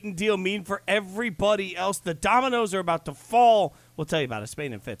DeAndre Ayton deal mean for everybody else? The dominoes are about to fall. We'll tell you about it.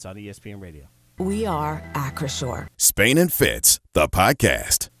 Spain and Fitz on ESPN Radio. We are Acrisure. Spain and Fitz, the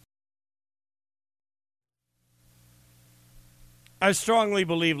podcast. I strongly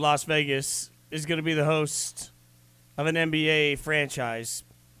believe Las Vegas is going to be the host of an NBA franchise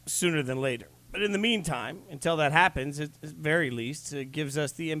sooner than later. But in the meantime, until that happens, at the very least, it gives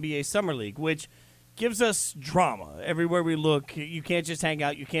us the NBA Summer League, which gives us drama. Everywhere we look, you can't just hang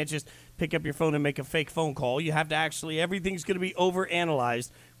out. You can't just pick up your phone and make a fake phone call. You have to everything's going to be overanalyzed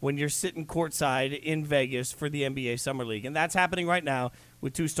when you're sitting courtside in Vegas for the NBA Summer League. And that's happening right now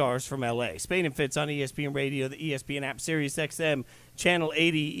with 2 stars from L.A. Spain and Fitz on ESPN Radio, the ESPN app, Sirius XM, Channel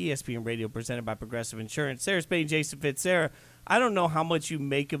 80, ESPN Radio presented by Progressive Insurance. Sarah Spain, Jason Fitz. Sarah, I don't know how much you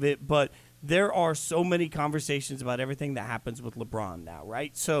make of it, but there are so many conversations about everything that happens with LeBron now,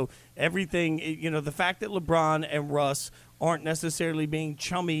 right? So everything, the fact that LeBron and Russ aren't necessarily being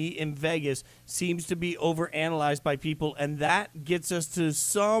chummy in Vegas seems to be overanalyzed by people, and that gets us to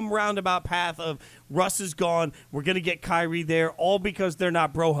some roundabout path of Russ is gone, we're going to get Kyrie there, all because they're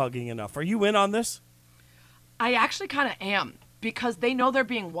not bro-hugging enough. Are you in on this? I actually kind of am, because they know they're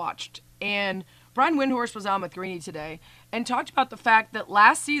being watched. And Brian Windhorst was on with Greeny today and talked about the fact that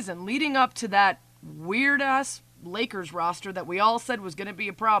last season, leading up to that weird-ass Lakers roster that we all said was going to be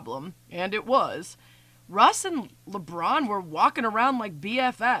a problem, and it was, Russ and LeBron were walking around like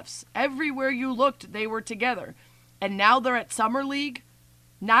BFFs. Everywhere you looked, they were together. And now they're at Summer League,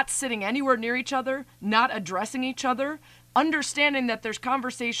 not sitting anywhere near each other, not addressing each other, understanding that there's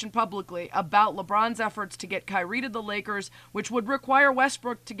conversation publicly about LeBron's efforts to get Kyrie to the Lakers, which would require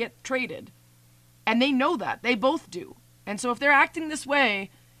Westbrook to get traded. And they know that. They both do. And so if they're acting this way,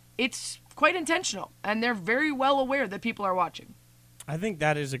 it's quite intentional. And they're very well aware that people are watching. I think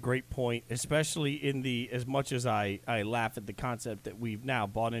that is a great point, especially in as much as I laugh at the concept that we've now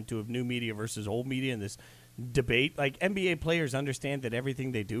bought into of new media versus old media in this debate. Like, NBA players understand that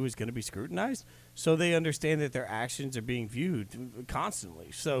everything they do is going to be scrutinized, so they understand that their actions are being viewed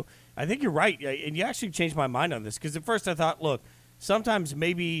constantly. So I think you're right, and you actually changed my mind on this, because at first I thought, look, sometimes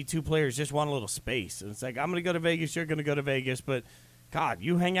maybe 2 players just want a little space. And it's like, I'm going to go to Vegas, you're going to go to Vegas, but, God,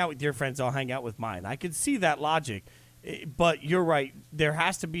 you hang out with your friends, I'll hang out with mine. I could see that logic. But you're right. There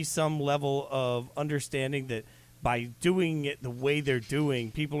has to be some level of understanding that by doing it the way they're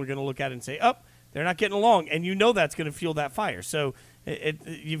doing, people are going to look at it and say, oh, they're not getting along. And that's going to fuel that fire. So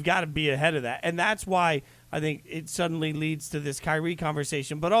you've got to be ahead of that. And that's why I think it suddenly leads to this Kyrie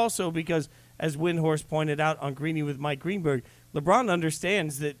conversation. But also because, as Windhorst pointed out on Greeny with Mike Greenberg, LeBron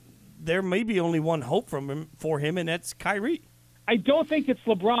understands that there may be only one hope for him, and that's Kyrie. I don't think it's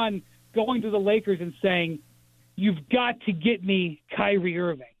LeBron going to the Lakers and saying, you've got to get me Kyrie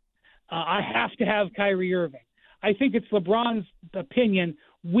Irving. I have to have Kyrie Irving. I think it's LeBron's opinion,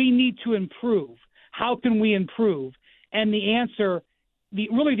 we need to improve. How can we improve? And the answer, the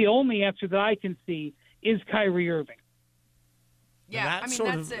only answer that I can see is Kyrie Irving. Yeah, I mean,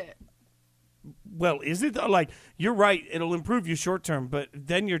 that's it. Well, is it? Like, you're right. It'll improve you short term, but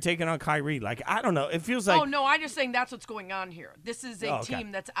then you're taking on Kyrie. Like, I don't know. It feels like. Oh, no, I'm just saying that's what's going on here. This is a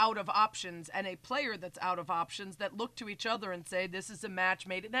team that's out of options and a player that's out of options that look to each other and say, this is a match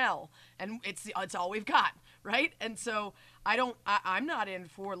made in hell. And it's all we've got, right? And so I'm not in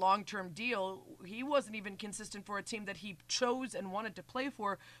for a long-term deal. He wasn't even consistent for a team that he chose and wanted to play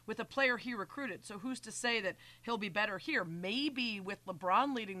for with a player he recruited. So who's to say that he'll be better here? Maybe with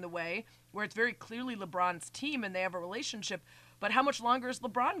LeBron leading the way, where it's very clearly LeBron's team and they have a relationship. But how much longer is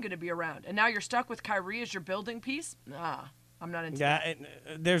LeBron going to be around? And now you're stuck with Kyrie as your building piece? I'm not into that. And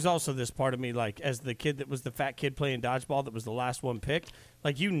there's also this part of me, like, as the kid that was the fat kid playing dodgeball that was the last one picked,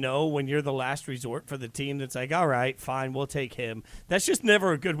 like, when you're the last resort for the team that's like, all right, fine, we'll take him. That's just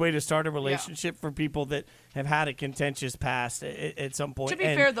never a good way to start a relationship for people that have had a contentious past at some point. To be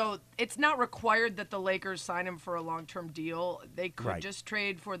fair, though, it's not required that the Lakers sign him for a long-term deal. They could just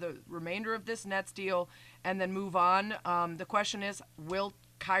trade for the remainder of this Nets deal and then move on. The question is, will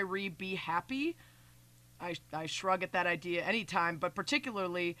Kyrie be happy? I shrug at that idea anytime, but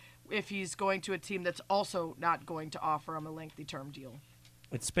particularly if he's going to a team that's also not going to offer him a lengthy term deal.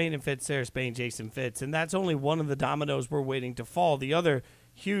 It's Spain and Fitz there, Spain, Jason Fitz, and that's only one of the dominoes we're waiting to fall. The other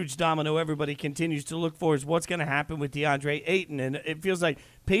huge domino everybody continues to look for is what's going to happen with DeAndre Ayton, and it feels like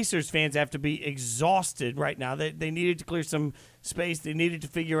Pacers fans have to be exhausted right now. They needed to clear some space. They needed to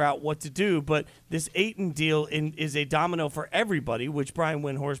figure out what to do, but this Ayton deal is a domino for everybody, which Brian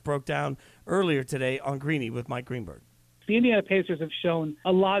Windhorst broke down earlier today on Greeny with Mike Greenberg. The Indiana Pacers have shown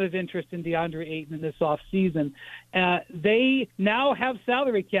a lot of interest in DeAndre Ayton in this offseason. They now have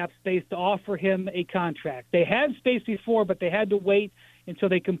salary cap space to offer him a contract. They had space before, but they had to wait until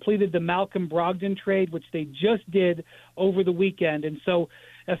they completed the Malcolm Brogdon trade, which they just did over the weekend. And so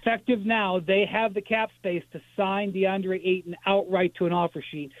effective now, they have the cap space to sign DeAndre Ayton outright to an offer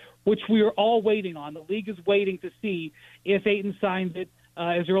sheet, which we are all waiting on. The league is waiting to see if Ayton signs it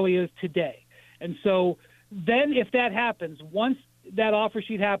as early as today. And so then if that happens, once that offer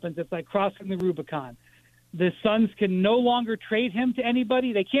sheet happens, it's like crossing the Rubicon. The Suns can no longer trade him to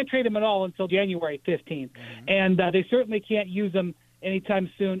anybody. They can't trade him at all until January 15th. Mm-hmm. And they certainly can't use him anytime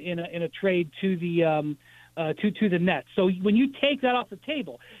soon in a trade to the to the Nets. So when you take that off the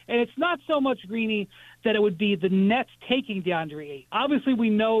table, and it's not so much, Greeny, that it would be the Nets taking DeAndre Ayton. Obviously, we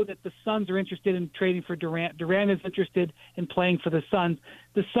know that the Suns are interested in trading for Durant. Durant is interested in playing for the Suns.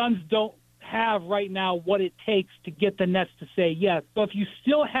 The Suns don't have right now what it takes to get the Nets to say yes. So if you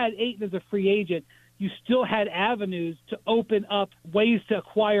still had Ayton as a free agent, you still had avenues to open up ways to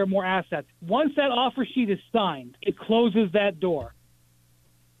acquire more assets. Once that offer sheet is signed, it closes that door.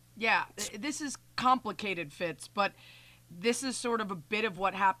 Yeah, this is complicated, Fitz, but this is sort of a bit of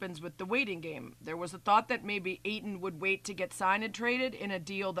what happens with the waiting game. There was a thought that maybe Ayton would wait to get signed and traded in a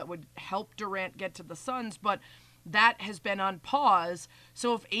deal that would help Durant get to the Suns, but that has been on pause.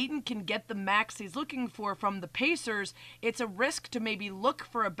 So if Ayton can get the max he's looking for from the Pacers, it's a risk to maybe look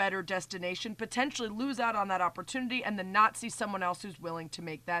for a better destination, potentially lose out on that opportunity, and then not see someone else who's willing to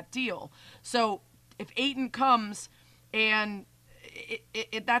make that deal. So if Ayton comes and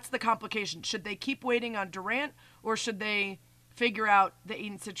that's the complication. Should they keep waiting on Durant, or should they figure out the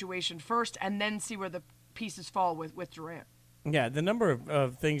Ayton situation first and then see where the pieces fall with Durant? Yeah, the number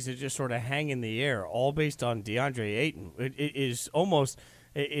of things that just sort of hang in the air, all based on DeAndre Ayton, it is almost –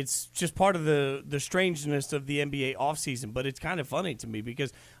 it's just part of the strangeness of the NBA offseason. But it's kind of funny to me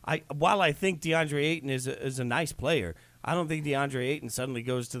because while I think DeAndre Ayton is a nice player, I don't think DeAndre Ayton suddenly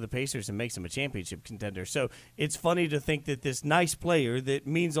goes to the Pacers and makes him a championship contender. So it's funny to think that this nice player that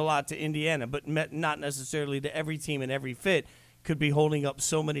means a lot to Indiana but not necessarily to every team and every fit could be holding up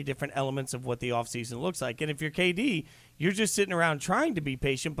so many different elements of what the offseason looks like. And if you're KD, you're just sitting around trying to be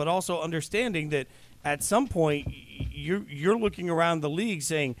patient but also understanding that at some point you're looking around the league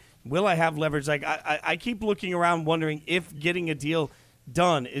saying, will I have leverage? Like I keep looking around wondering if getting a deal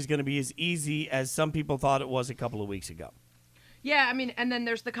done is going to be as easy as some people thought it was a couple of weeks ago. Yeah, I mean, and then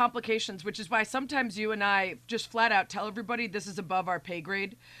there's the complications, which is why sometimes you and I just flat out tell everybody this is above our pay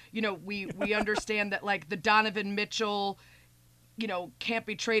grade. You know, we understand that, like, the Donovan Mitchell, can't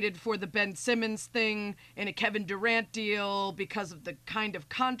be traded for the Ben Simmons thing in a Kevin Durant deal because of the kind of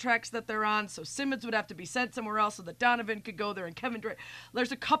contracts that they're on. So Simmons would have to be sent somewhere else so that Donovan could go there and Kevin Durant.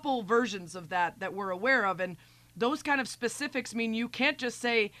 There's a couple versions of that we're aware of. And those kind of specifics mean you can't just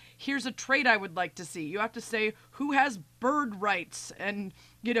say, here's a trade I would like to see. You have to say who has bird rights and,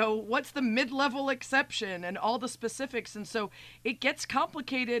 what's the mid-level exception and all the specifics. And so it gets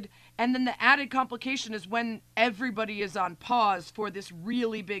complicated. And then the added complication is when everybody is on pause for this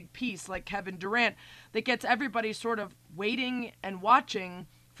really big piece like Kevin Durant that gets everybody sort of waiting and watching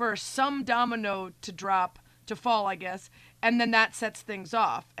for some domino to fall, I guess. And then that sets things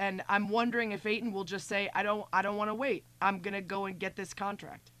off. And I'm wondering if Ayton will just say, I don't want to wait. I'm going to go and get this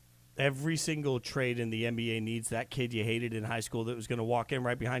contract. Every single trade in the NBA needs that kid you hated in high school that was going to walk in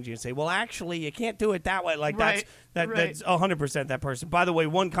right behind you and say, well, actually, you can't do it that way. That's 100% that person. By the way,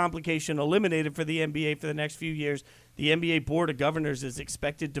 one complication eliminated for the NBA for the next few years. The NBA Board of Governors is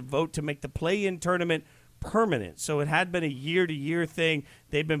expected to vote to make the play-in tournament permanent. So it had been a year-to-year thing.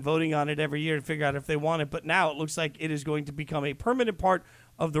 They've been voting on it every year to figure out if they want it. But now it looks like it is going to become a permanent part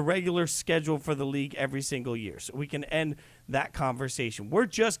of the regular schedule for the league every single year. So we can end that conversation. We're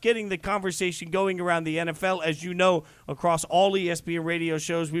just getting the conversation going around the NFL. As you know, across all ESPN radio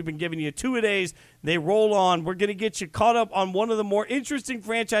shows, we've been giving you 2-a-days. They roll on. We're going to get you caught up on one of the more interesting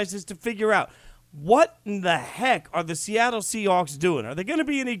franchises to figure out what in the heck are the Seattle Seahawks doing? Are they going to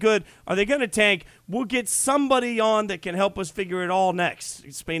be any good? Are they going to tank? We'll get somebody on that can help us figure it all next.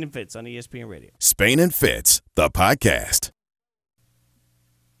 It's Spain and Fitz on ESPN Radio. Spain and Fitz, the podcast.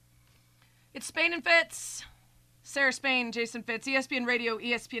 It's Spain and Fitz. Sarah Spain, Jason Fitz, ESPN Radio,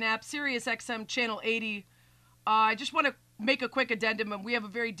 ESPN app, Sirius XM, Channel 80. I just want to make a quick addendum, and we have a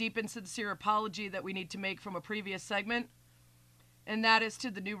very deep and sincere apology that we need to make from a previous segment. And that is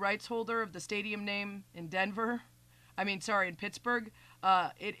to the new rights holder of the stadium name in in Pittsburgh.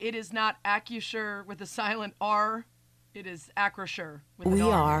 It is not Acrisure with a silent R. It is Acrisure with an R.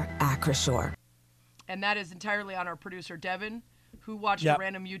 We are Acrisure. And that is entirely on our producer, Devin, who watched a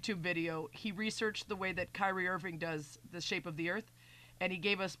random YouTube video. He researched the way that Kyrie Irving does the shape of the earth, and he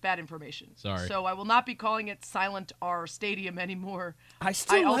gave us bad information. Sorry. So I will not be calling it Silent R Stadium anymore. I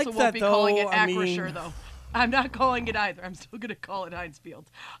also won't be calling it Acrisure, though. I'm not calling it either. I'm still going to call it Heinz Field.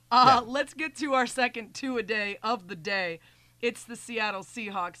 Let's get to our second two-a-day of the day. It's the Seattle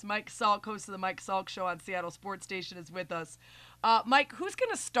Seahawks. Mike Salk, host of the Mike Salk Show on Seattle Sports Station, is with us. Mike, who's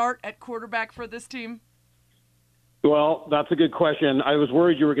going to start at quarterback for this team? Well, that's a good question. I was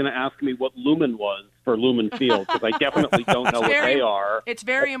worried you were going to ask me what Lumen was for Lumen Field, because I definitely don't know what they are. It's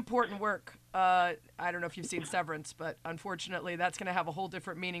very important work. I don't know if you've seen Severance, but unfortunately that's going to have a whole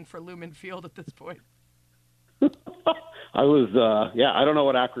different meaning for Lumen Field at this point. I don't know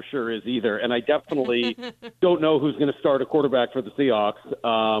what Acrisure is either, and I definitely don't know who's going to start a quarterback for the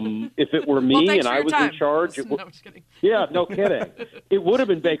Seahawks. If it were me and I was in charge, no, I'm just kidding. Yeah, no kidding. It would have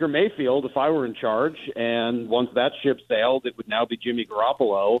been Baker Mayfield if I were in charge, and once that ship sailed, it would now be Jimmy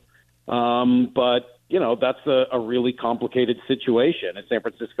Garoppolo. But that's a really complicated situation. Is San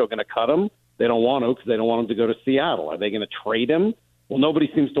Francisco going to cut him? They don't want to because they don't want him to go to Seattle. Are they going to trade him? Well,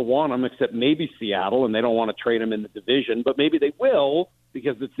 nobody seems to want him except maybe Seattle, and they don't want to trade him in the division. But maybe they will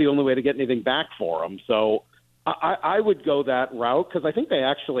because it's the only way to get anything back for him. So I would go that route because I think they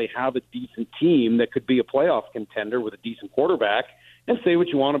actually have a decent team that could be a playoff contender with a decent quarterback. And say what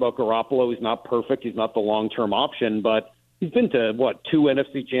you want about Garoppolo. He's not perfect. He's not the long-term option. But he's been to, 2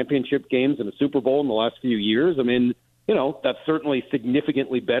 NFC championship games and a Super Bowl in the last few years. I mean, that's certainly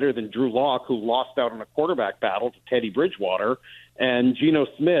significantly better than Drew Lock, who lost out in a quarterback battle to Teddy Bridgewater, and Geno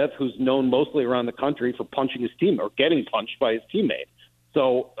Smith, who's known mostly around the country for punching his team or getting punched by his teammate.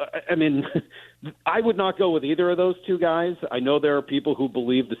 So, I mean, I would not go with either of those two guys. I know there are people who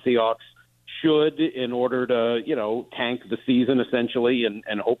believe the Seahawks should, in order to, tank the season essentially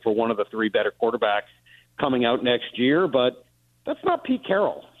and hope for one of the 3 better quarterbacks coming out next year, but that's not Pete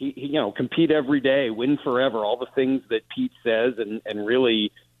Carroll. He compete every day, win forever, all the things that Pete says and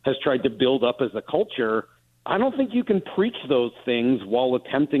really has tried to build up as a culture. I don't think you can preach those things while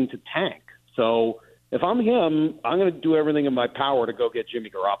attempting to tank. So if I'm him, I'm going to do everything in my power to go get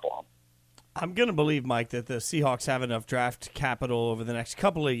Jimmy Garoppolo. I'm going to believe, Mike, that the Seahawks have enough draft capital over the next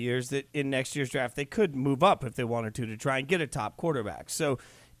couple of years that in next year's draft they could move up if they wanted to try and get a top quarterback. So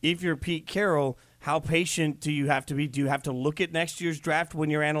if you're Pete Carroll, how patient do you have to be? Do you have to look at next year's draft when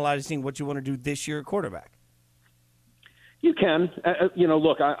you're analyzing what you want to do this year at quarterback? You can.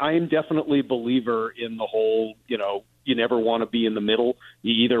 Look, I am definitely a believer in the whole, you never want to be in the middle.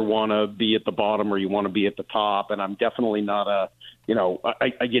 You either want to be at the bottom or you want to be at the top. And I'm definitely not a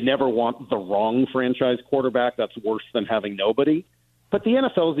You never want the wrong franchise quarterback. That's worse than having nobody. But the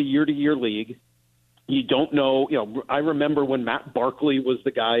NFL is a year-to-year league. You don't know. I remember when Matt Barkley was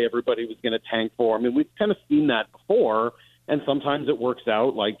the guy everybody was going to tank for. I mean, we've kind of seen that before, and sometimes it works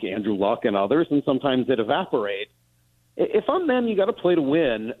out like Andrew Luck and others, and sometimes it evaporates. If I'm them, you got to play to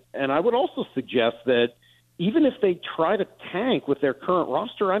win. And I would also suggest that even if they try to tank with their current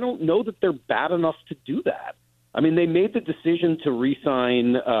roster, I don't know that they're bad enough to do that. I mean, they made the decision to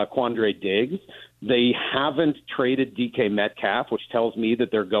re-sign Quandre Diggs. They haven't traded DK Metcalf, which tells me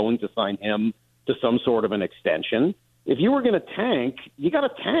that they're going to sign him to some sort of an extension. If you were going to tank, you got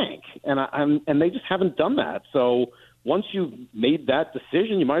to tank, and they just haven't done that. So once you've made that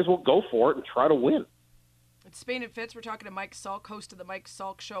decision, you might as well go for it and try to win. It's Spain and Fitz. We're talking to Mike Salk, host of the Mike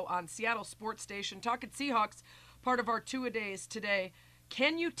Salk Show on Seattle Sports Station. Talking Seahawks, part of our two-a-days today.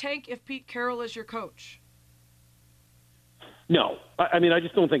 Can you tank if Pete Carroll is your coach? No. I mean, I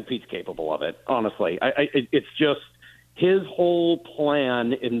just don't think Pete's capable of it, honestly. It's just his whole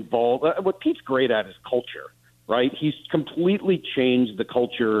plan involved – what Pete's great at is culture, right? He's completely changed the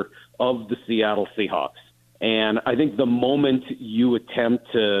culture of the Seattle Seahawks. And I think the moment you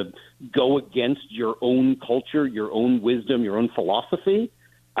attempt to go against your own culture, your own wisdom, your own philosophy,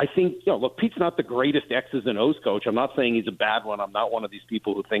 I think, look, Pete's not the greatest X's and O's coach. I'm not saying he's a bad one. I'm not one of these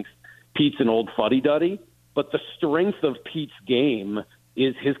people who thinks Pete's an old fuddy-duddy. But the strength of Pete's game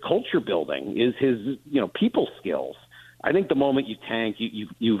is his culture building, is his people skills. I think the moment you tank,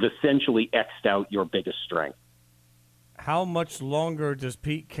 you've essentially X'd out your biggest strength. How much longer does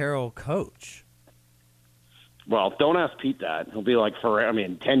Pete Carroll coach? Well, don't ask Pete that. He'll be like,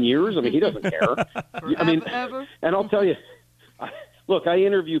 10 years? I mean, he doesn't care. Ever. And I'll tell you, look, I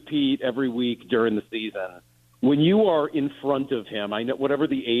interview Pete every week during the season. When you are in front of him, I know whatever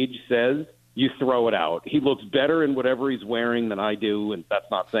the age says, you throw it out. He looks better in whatever he's wearing than I do, and that's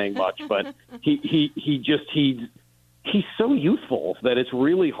not saying much, but he's so youthful that it's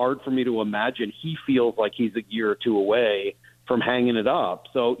really hard for me to imagine he feels like he's a year or two away from hanging it up.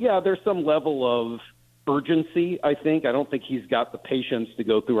 So, yeah, there's some level of urgency, I think. I don't think he's got the patience to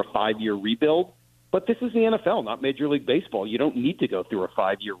go through a 5-year rebuild. But this is the NFL, not Major League Baseball. You don't need to go through a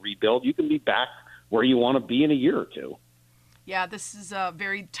 5-year rebuild. You can be back where you want to be in a year or two. Yeah, this is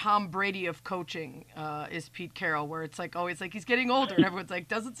very Tom Brady of coaching, is Pete Carroll, where it's like always like he's getting older, and everyone's like,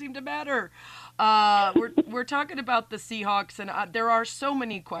 doesn't seem to matter. We're talking about the Seahawks, and there are so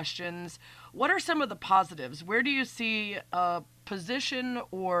many questions. What are some of the positives? Where do you see a position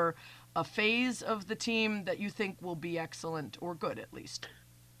or a phase of the team that you think will be excellent or good, at least?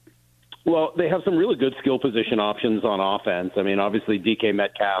 Well, they have some really good skill position options on offense. I mean, obviously DK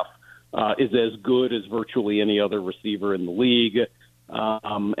Metcalf is as good as virtually any other receiver in the league.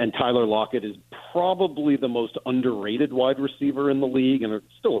 And Tyler Lockett is probably the most underrated wide receiver in the league and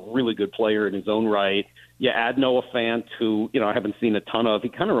still a really good player in his own right. You add Noah Fant, who, I haven't seen a ton of. He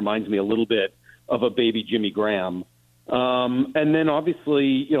kind of reminds me a little bit of a baby Jimmy Graham. And then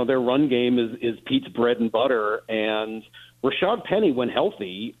obviously, their run game is Pete's bread and butter. And Rashad Penny, when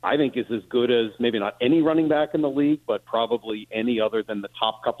healthy, I think is as good as maybe not any running back in the league, but probably any other than the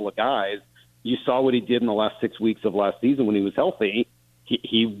top couple of guys. You saw what he did in the last 6 weeks of last season when he was healthy.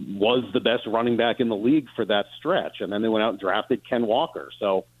 He was the best running back in the league for that stretch. And then they went out and drafted Ken Walker.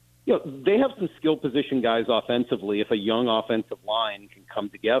 So, they have some skill position guys offensively. If a young offensive line can come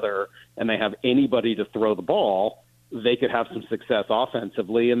together and they have anybody to throw the ball, they could have some success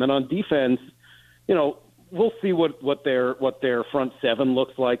offensively. And then on defense, we'll see what their front seven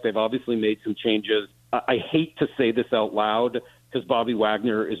looks like. They've obviously made some changes. I hate to say this out loud because Bobby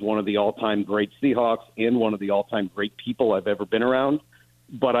Wagner is one of the all-time great Seahawks and one of the all-time great people I've ever been around.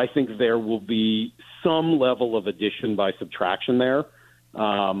 But I think there will be some level of addition by subtraction there.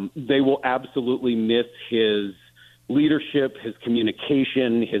 They will absolutely miss his leadership, his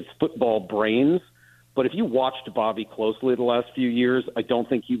communication, his football brains. But if you watched Bobby closely the last few years, I don't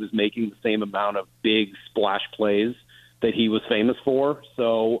think he was making the same amount of big splash plays that he was famous for.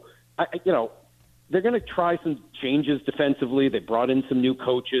 So, they're going to try some changes defensively. They brought in some new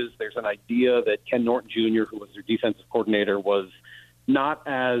coaches. There's an idea that Ken Norton Jr., who was their defensive coordinator, was not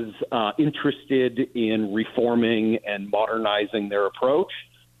as interested in reforming and modernizing their approach.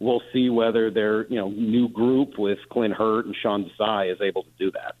 We'll see whether their new group with Clint Hurt and Sean Desai is able to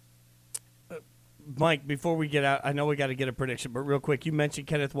do that. Mike, before we get out, I know we got to get a prediction, but real quick, you mentioned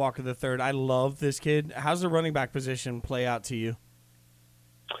Kenneth Walker III. I love this kid. How's the running back position play out to you?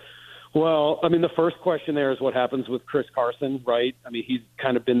 Well, the first question there is what happens with Chris Carson, right? He's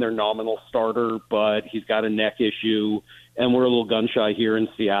kind of been their nominal starter, but he's got a neck issue, and we're a little gun-shy here in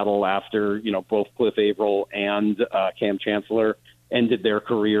Seattle after, both Cliff Averill and Cam Chancellor ended their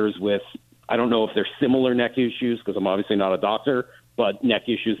careers with, I don't know if they're similar neck issues because I'm obviously not a doctor, but neck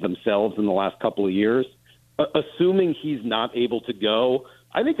issues themselves in the last couple of years. Assuming he's not able to go,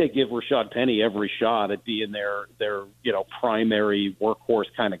 I think they give Rashad Penny every shot at being their primary workhorse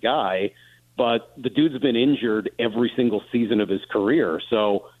kind of guy. But the dude's been injured every single season of his career.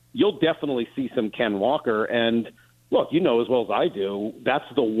 So you'll definitely see some Ken Walker. And look, you know as well as I do, that's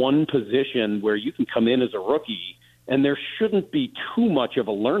the one position where you can come in as a rookie and there shouldn't be too much of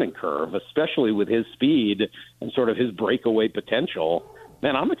a learning curve, especially with his speed and sort of his breakaway potential.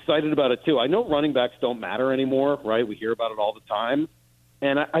 Man, I'm excited about it too. I know running backs don't matter anymore, right? We hear about it all the time.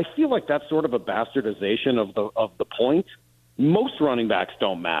 And I feel like that's sort of a bastardization of the point. Most running backs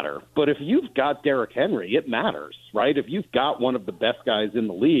don't matter. But if you've got Derrick Henry, it matters, right? If you've got one of the best guys in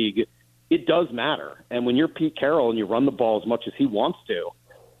the league, it does matter. And when you're Pete Carroll and you run the ball as much as he wants to,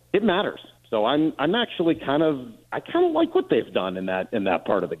 it matters. So I'm actually kind of like what they've done in that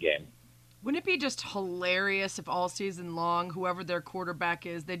part of the game. Wouldn't it be just hilarious if all season long, whoever their quarterback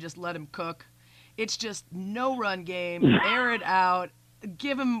is, they just let him cook? It's just no run game, air it out,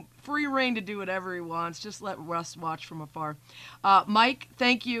 give him free reign to do whatever he wants. Just let Russ watch from afar. Mike,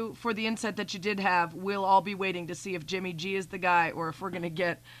 thank you for the insight that you did have. We'll all be waiting to see if Jimmy G is the guy or if we're going to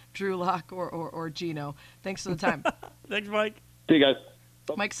get Drew Lock or Geno. Thanks for the time. Thanks, Mike. See you guys.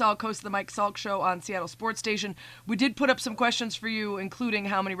 Mike Salk, host of the Mike Salk Show on Seattle Sports Station. We did put up some questions for you, including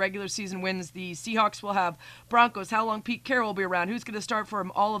how many regular season wins the Seahawks will have, Broncos, how long Pete Carroll will be around, who's going to start for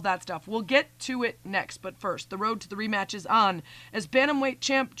him, all of that stuff. We'll get to it next, but first, the road to the rematch is on as bantamweight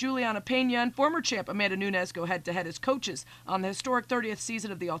champ Juliana Pena and former champ Amanda Nunes go head-to-head as coaches on the historic 30th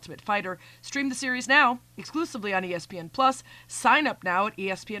season of The Ultimate Fighter. Stream the series now, exclusively on ESPN+. Sign up now at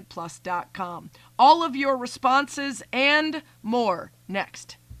ESPNplus.com. All of your responses and more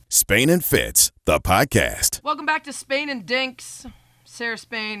next. Spain and Fitz, the podcast. Welcome back to Spain and Dinks. Sarah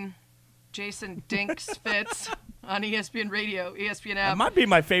Spain, Jason Dinks Fitz on ESPN Radio, ESPN app. That might be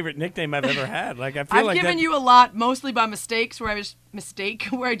my favorite nickname I've ever had. Like I feel I've like given you a lot, mostly by mistakes, where I just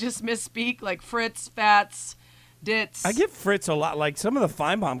misspeak, like Fritz, Fats, Ditz. I give Fritz a lot. Like some of the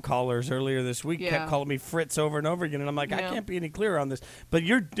Feinbaum callers earlier this week Yeah. kept calling me Fritz over and over again, and I'm like, I Yeah. can't be any clearer on this. But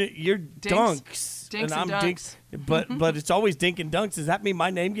you're Dunks, Dinks and and I'm Dunks. But it's always Dink and Dunks. Does that mean my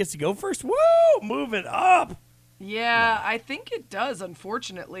name gets to go first? Woo! Move it up. Yeah, I think it does,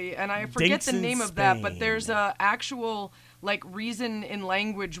 unfortunately, and I forget Dinks the in name of that, but Spain. there's a actual reason in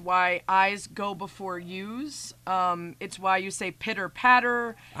language why I's go before U's. It's why you say pitter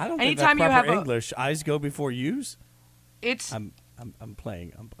patter. I don't Anytime think you that's have proper English. Eyes go before U's. It's I'm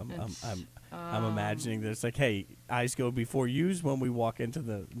playing. I'm imagining this. Like, hey, eyes go before U's when we walk into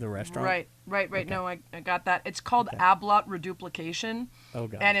the restaurant. Right. Okay. No, I got that. It's called ablot reduplication. Oh,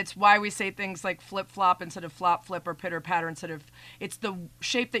 God. And it's why we say things like flip-flop instead of flop-flip or pitter-patter instead of... It's the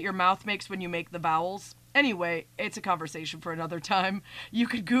shape that your mouth makes when you make the vowels. Anyway, it's a conversation for another time. You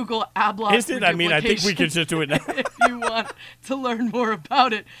could Google ablot Is it? I mean, I think we could just do it now. if you want to learn more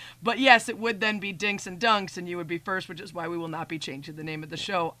about it. But yes, it would then be Dinks and Dunks, and you would be first, which is why we will not be changing the name of the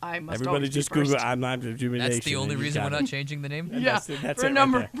show. I must Everybody always just be first. Google I'm not rejuvenation. That's the only and you reason got we're it. not changing the name? Yeah, that's for a it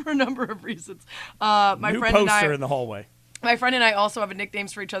number right there. for a number of reasons. My New friend and poster I, in the hallway. my friend and I also have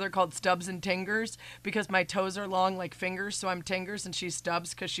nicknames for each other called Stubbs and Tingers because my toes are long like fingers, so I'm Tingers and she's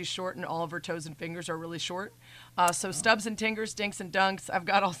Stubbs because she's short and all of her toes and fingers are really short. So Stubbs and Tingers, Dinks and Dunks. I've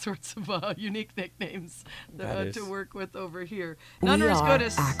got all sorts of unique nicknames to work with over here. None we are as are good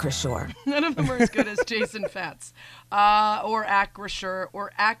as Acrisure. None of them are as good as Jason Fats, or Acrisure,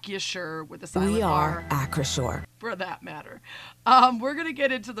 or Acusure with a silent We R. are Acrisure. For that matter. We're going to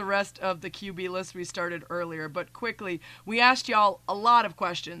get into the rest of the QB list we started earlier, but quickly, we asked y'all a lot of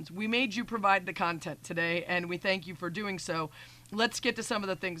questions. We made you provide the content today, and we thank you for doing so. Let's get to some of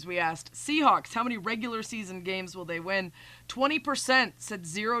the things we asked. Seahawks, how many regular season games will they win? 20% said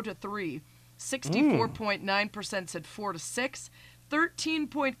 0-3. 64.9% said 4-6.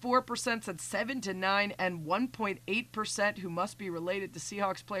 13.4% said 7-9, and 1.8% who must be related to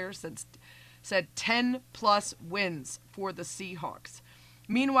Seahawks players said 10-plus wins for the Seahawks.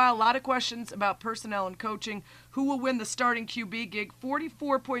 Meanwhile, a lot of questions about personnel and coaching. Who will win the starting QB gig?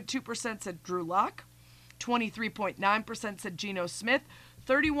 44.2% said Drew Lock. 23.9% said Geno Smith.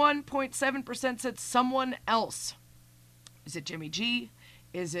 31.7% said someone else. Is it Jimmy G?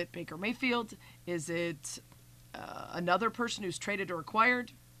 Is it Baker Mayfield? Is it another person who's traded or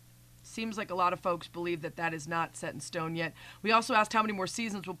acquired? Seems like a lot of folks believe that is not set in stone yet. We also asked how many more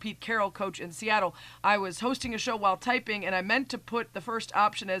seasons will Pete Carroll coach in Seattle. I was hosting a show while typing, and I meant to put the first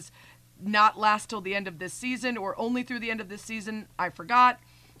option as not last till the end of this season or only through the end of this season. I forgot.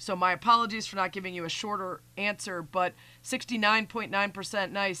 So my apologies for not giving you a shorter answer, but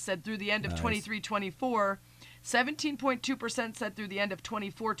 69.9% nice said through the end of 23-24, 17.2% said through the end of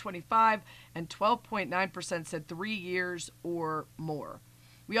 24-25, and 12.9% said 3 years or more.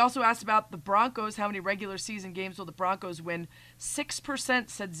 We also asked about the Broncos. How many regular season games will the Broncos win? 6%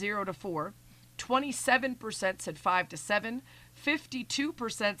 said 0-4. 27% said 5-7.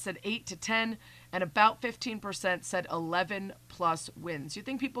 52% said 8-10. And about 15% said 11-plus wins. You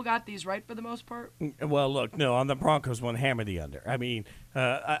think people got these right for the most part? Well, look, no, on the Broncos one, hammer the under. I mean,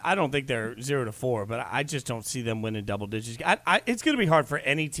 I don't think they're 0-4, but I just don't see them winning double digits. It's going to be hard for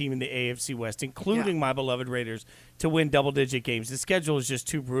any team in the AFC West, including my beloved Raiders, to win double-digit games. The schedule is just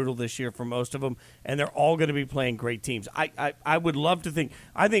too brutal this year for most of them, and they're all going to be playing great teams. I would love to think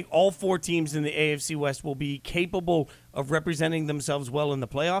 – I think all 4 teams in the AFC West will be capable of representing themselves well in the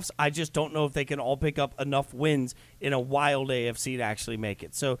playoffs. I just don't know if they can all pick up enough wins in a wild AFC to actually make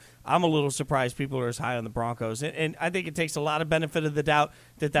it. So I'm a little surprised people are as high on the Broncos. And I think it takes a lot of benefit of the doubt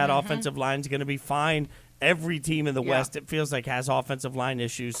that offensive line is going to be fine. Every team in the West, it feels like, has offensive line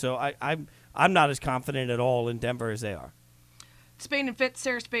issues. So I'm not as confident at all in Denver as they are. Spain and Fitz,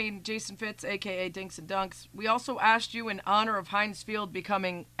 Sarah Spain, Jason Fitz, a.k.a. Dinks and Dunks. We also asked you, in honor of Heinz Field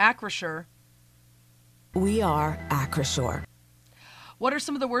becoming Acrisure, We are Acrisure. what are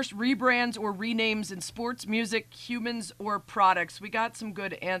some of the worst rebrands or renames in sports, music, humans, or products? We got some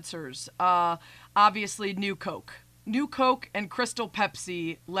good answers. Obviously, New Coke. New Coke and Crystal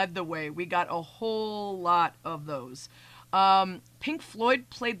Pepsi led the way. We got a whole lot of those. Pink Floyd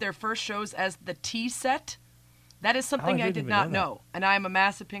played their first shows as the Tea Set. That is something I did not know, and I am a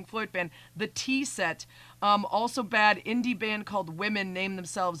massive Pink Floyd fan. The Tea Set. Also bad, indie band called Women named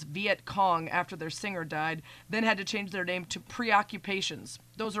themselves Viet Cong after their singer died, then had to change their name to Preoccupations.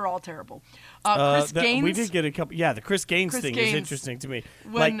 Those are all terrible. Chris Gaines. We did get a couple. Yeah, the Chris Gaines thing is interesting to me.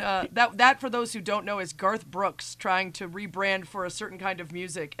 When that, for those who don't know, is Garth Brooks trying to rebrand for a certain kind of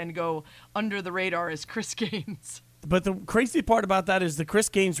music and go under the radar as Chris Gaines. But the crazy part about that is the Chris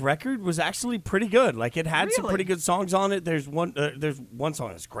Gaines record was actually pretty good. Like, it had some pretty good songs on it. There's one song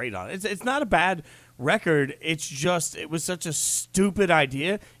that's great on it. It's not a bad record. It's just, it was such a stupid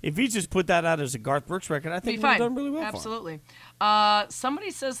idea. If you just put that out as a Garth Brooks record, I think it would have done really well. Absolutely. Somebody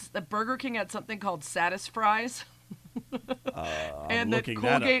says that Burger King had something called Satisfries. And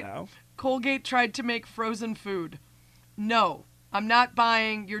that Colgate tried to make frozen food. No, I'm not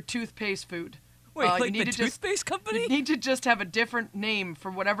buying your toothpaste food. Wait, like the toothpaste company? You need to just have a different name for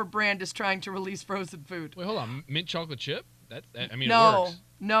whatever brand is trying to release frozen food. Wait, hold on. Mint chocolate chip? It works.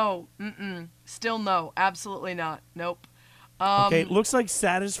 No. Still no. Absolutely not. Nope. Okay, it looks like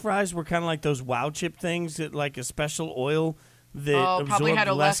Satisfries were kind of like those Wow Chip things, that like a special oil that probably had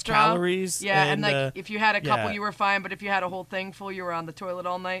absorbed less calories. Yeah, and like if you had a couple, you were fine, but if you had a whole thing full, you were on the toilet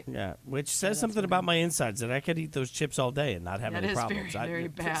all night. Yeah, which says something about my insides, that I could eat those chips all day and not have any problems. That is very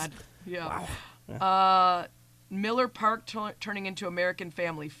bad. Yeah. Wow. Miller Park turning into American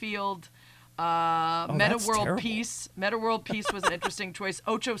Family Field. Meta World Peace. Meta World Peace was an interesting choice.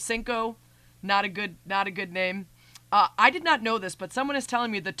 Ocho Cinco, not a good name. I did not know this, but someone is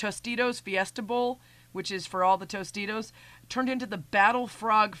telling me the Tostitos Fiesta Bowl, which is for all the Tostitos, turned into the Battle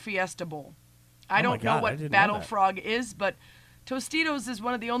Frog Fiesta Bowl. I don't know what Battle Frog is, but Tostitos is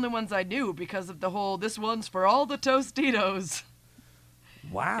one of the only ones I knew because of the whole "this one's for all the Tostitos."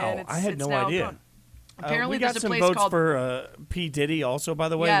 Wow, I had no idea. Apparently, we got there's a some place votes called for P. Diddy also, by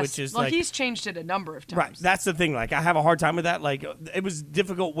the way, which is he's changed it a number of times. Right, that's the thing. Like, I have a hard time with that. Like, it was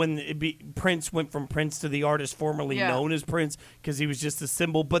difficult when Prince went from Prince to the artist formerly known as Prince, because he was just a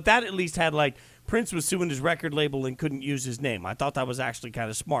symbol. But that at least had, like, Prince was suing his record label and couldn't use his name. I thought that was actually kind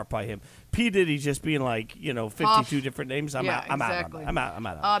of smart by him. P. Diddy just being like, 52 different names. I'm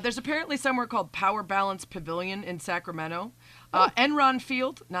out. There's apparently somewhere called Power Balance Pavilion in Sacramento. Enron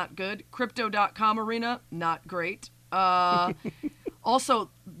Field, not good. Crypto.com Arena, not great. Also,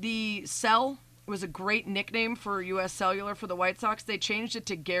 the Cell was a great nickname for U.S. Cellular for the White Sox. They changed it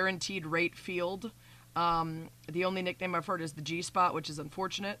to Guaranteed Rate Field. The only nickname I've heard is the G-Spot, which is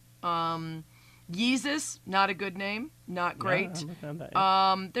unfortunate. Yeezus, not a good name, not great.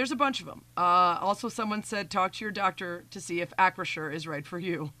 There's a bunch of them. Also, someone said, talk to your doctor to see if Acrisure is right for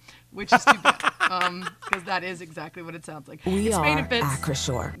you, which is too bad, because that is exactly what it sounds like. We are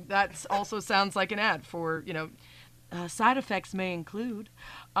Acrisure. That also sounds like an ad for, side effects may include.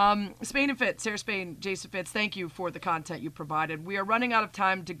 Spain and Fitz, Sarah Spain, Jason Fitz, thank you for the content you provided. We are running out of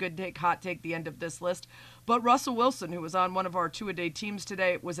time to good take, hot take the end of this list. But Russell Wilson, who was on one of our two-a-day teams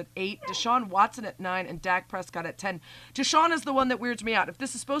today, was at 8. Deshaun Watson at 9, and Dak Prescott at 10. Deshaun is the one that weirds me out. If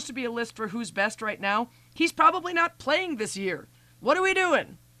this is supposed to be a list for who's best right now, he's probably not playing this year. What are we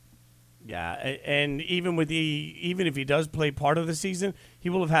doing? Yeah, and even if he does play part of the season, he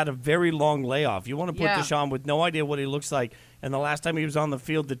will have had a very long layoff. You want to put Deshaun with no idea what he looks like, and the last time he was on the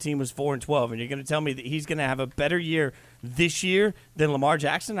field, the team was 4-12, and you're going to tell me that he's going to have a better year this year than Lamar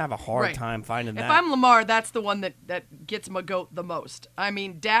Jackson? I have a hard time finding that. If I'm Lamar, that's the one that gets my goat the most. I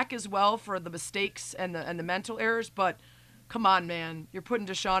mean, Dak as well for the mistakes and the mental errors, but come on, man. You're putting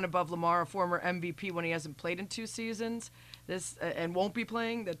Deshaun above Lamar, a former MVP, when he hasn't played in 2 seasons. And won't be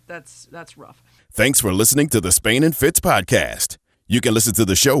playing, that's rough. Thanks for listening to the Spain and Fitz podcast. You can listen to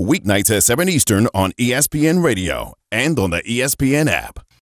the show weeknights at 7 Eastern on ESPN Radio and on the ESPN app.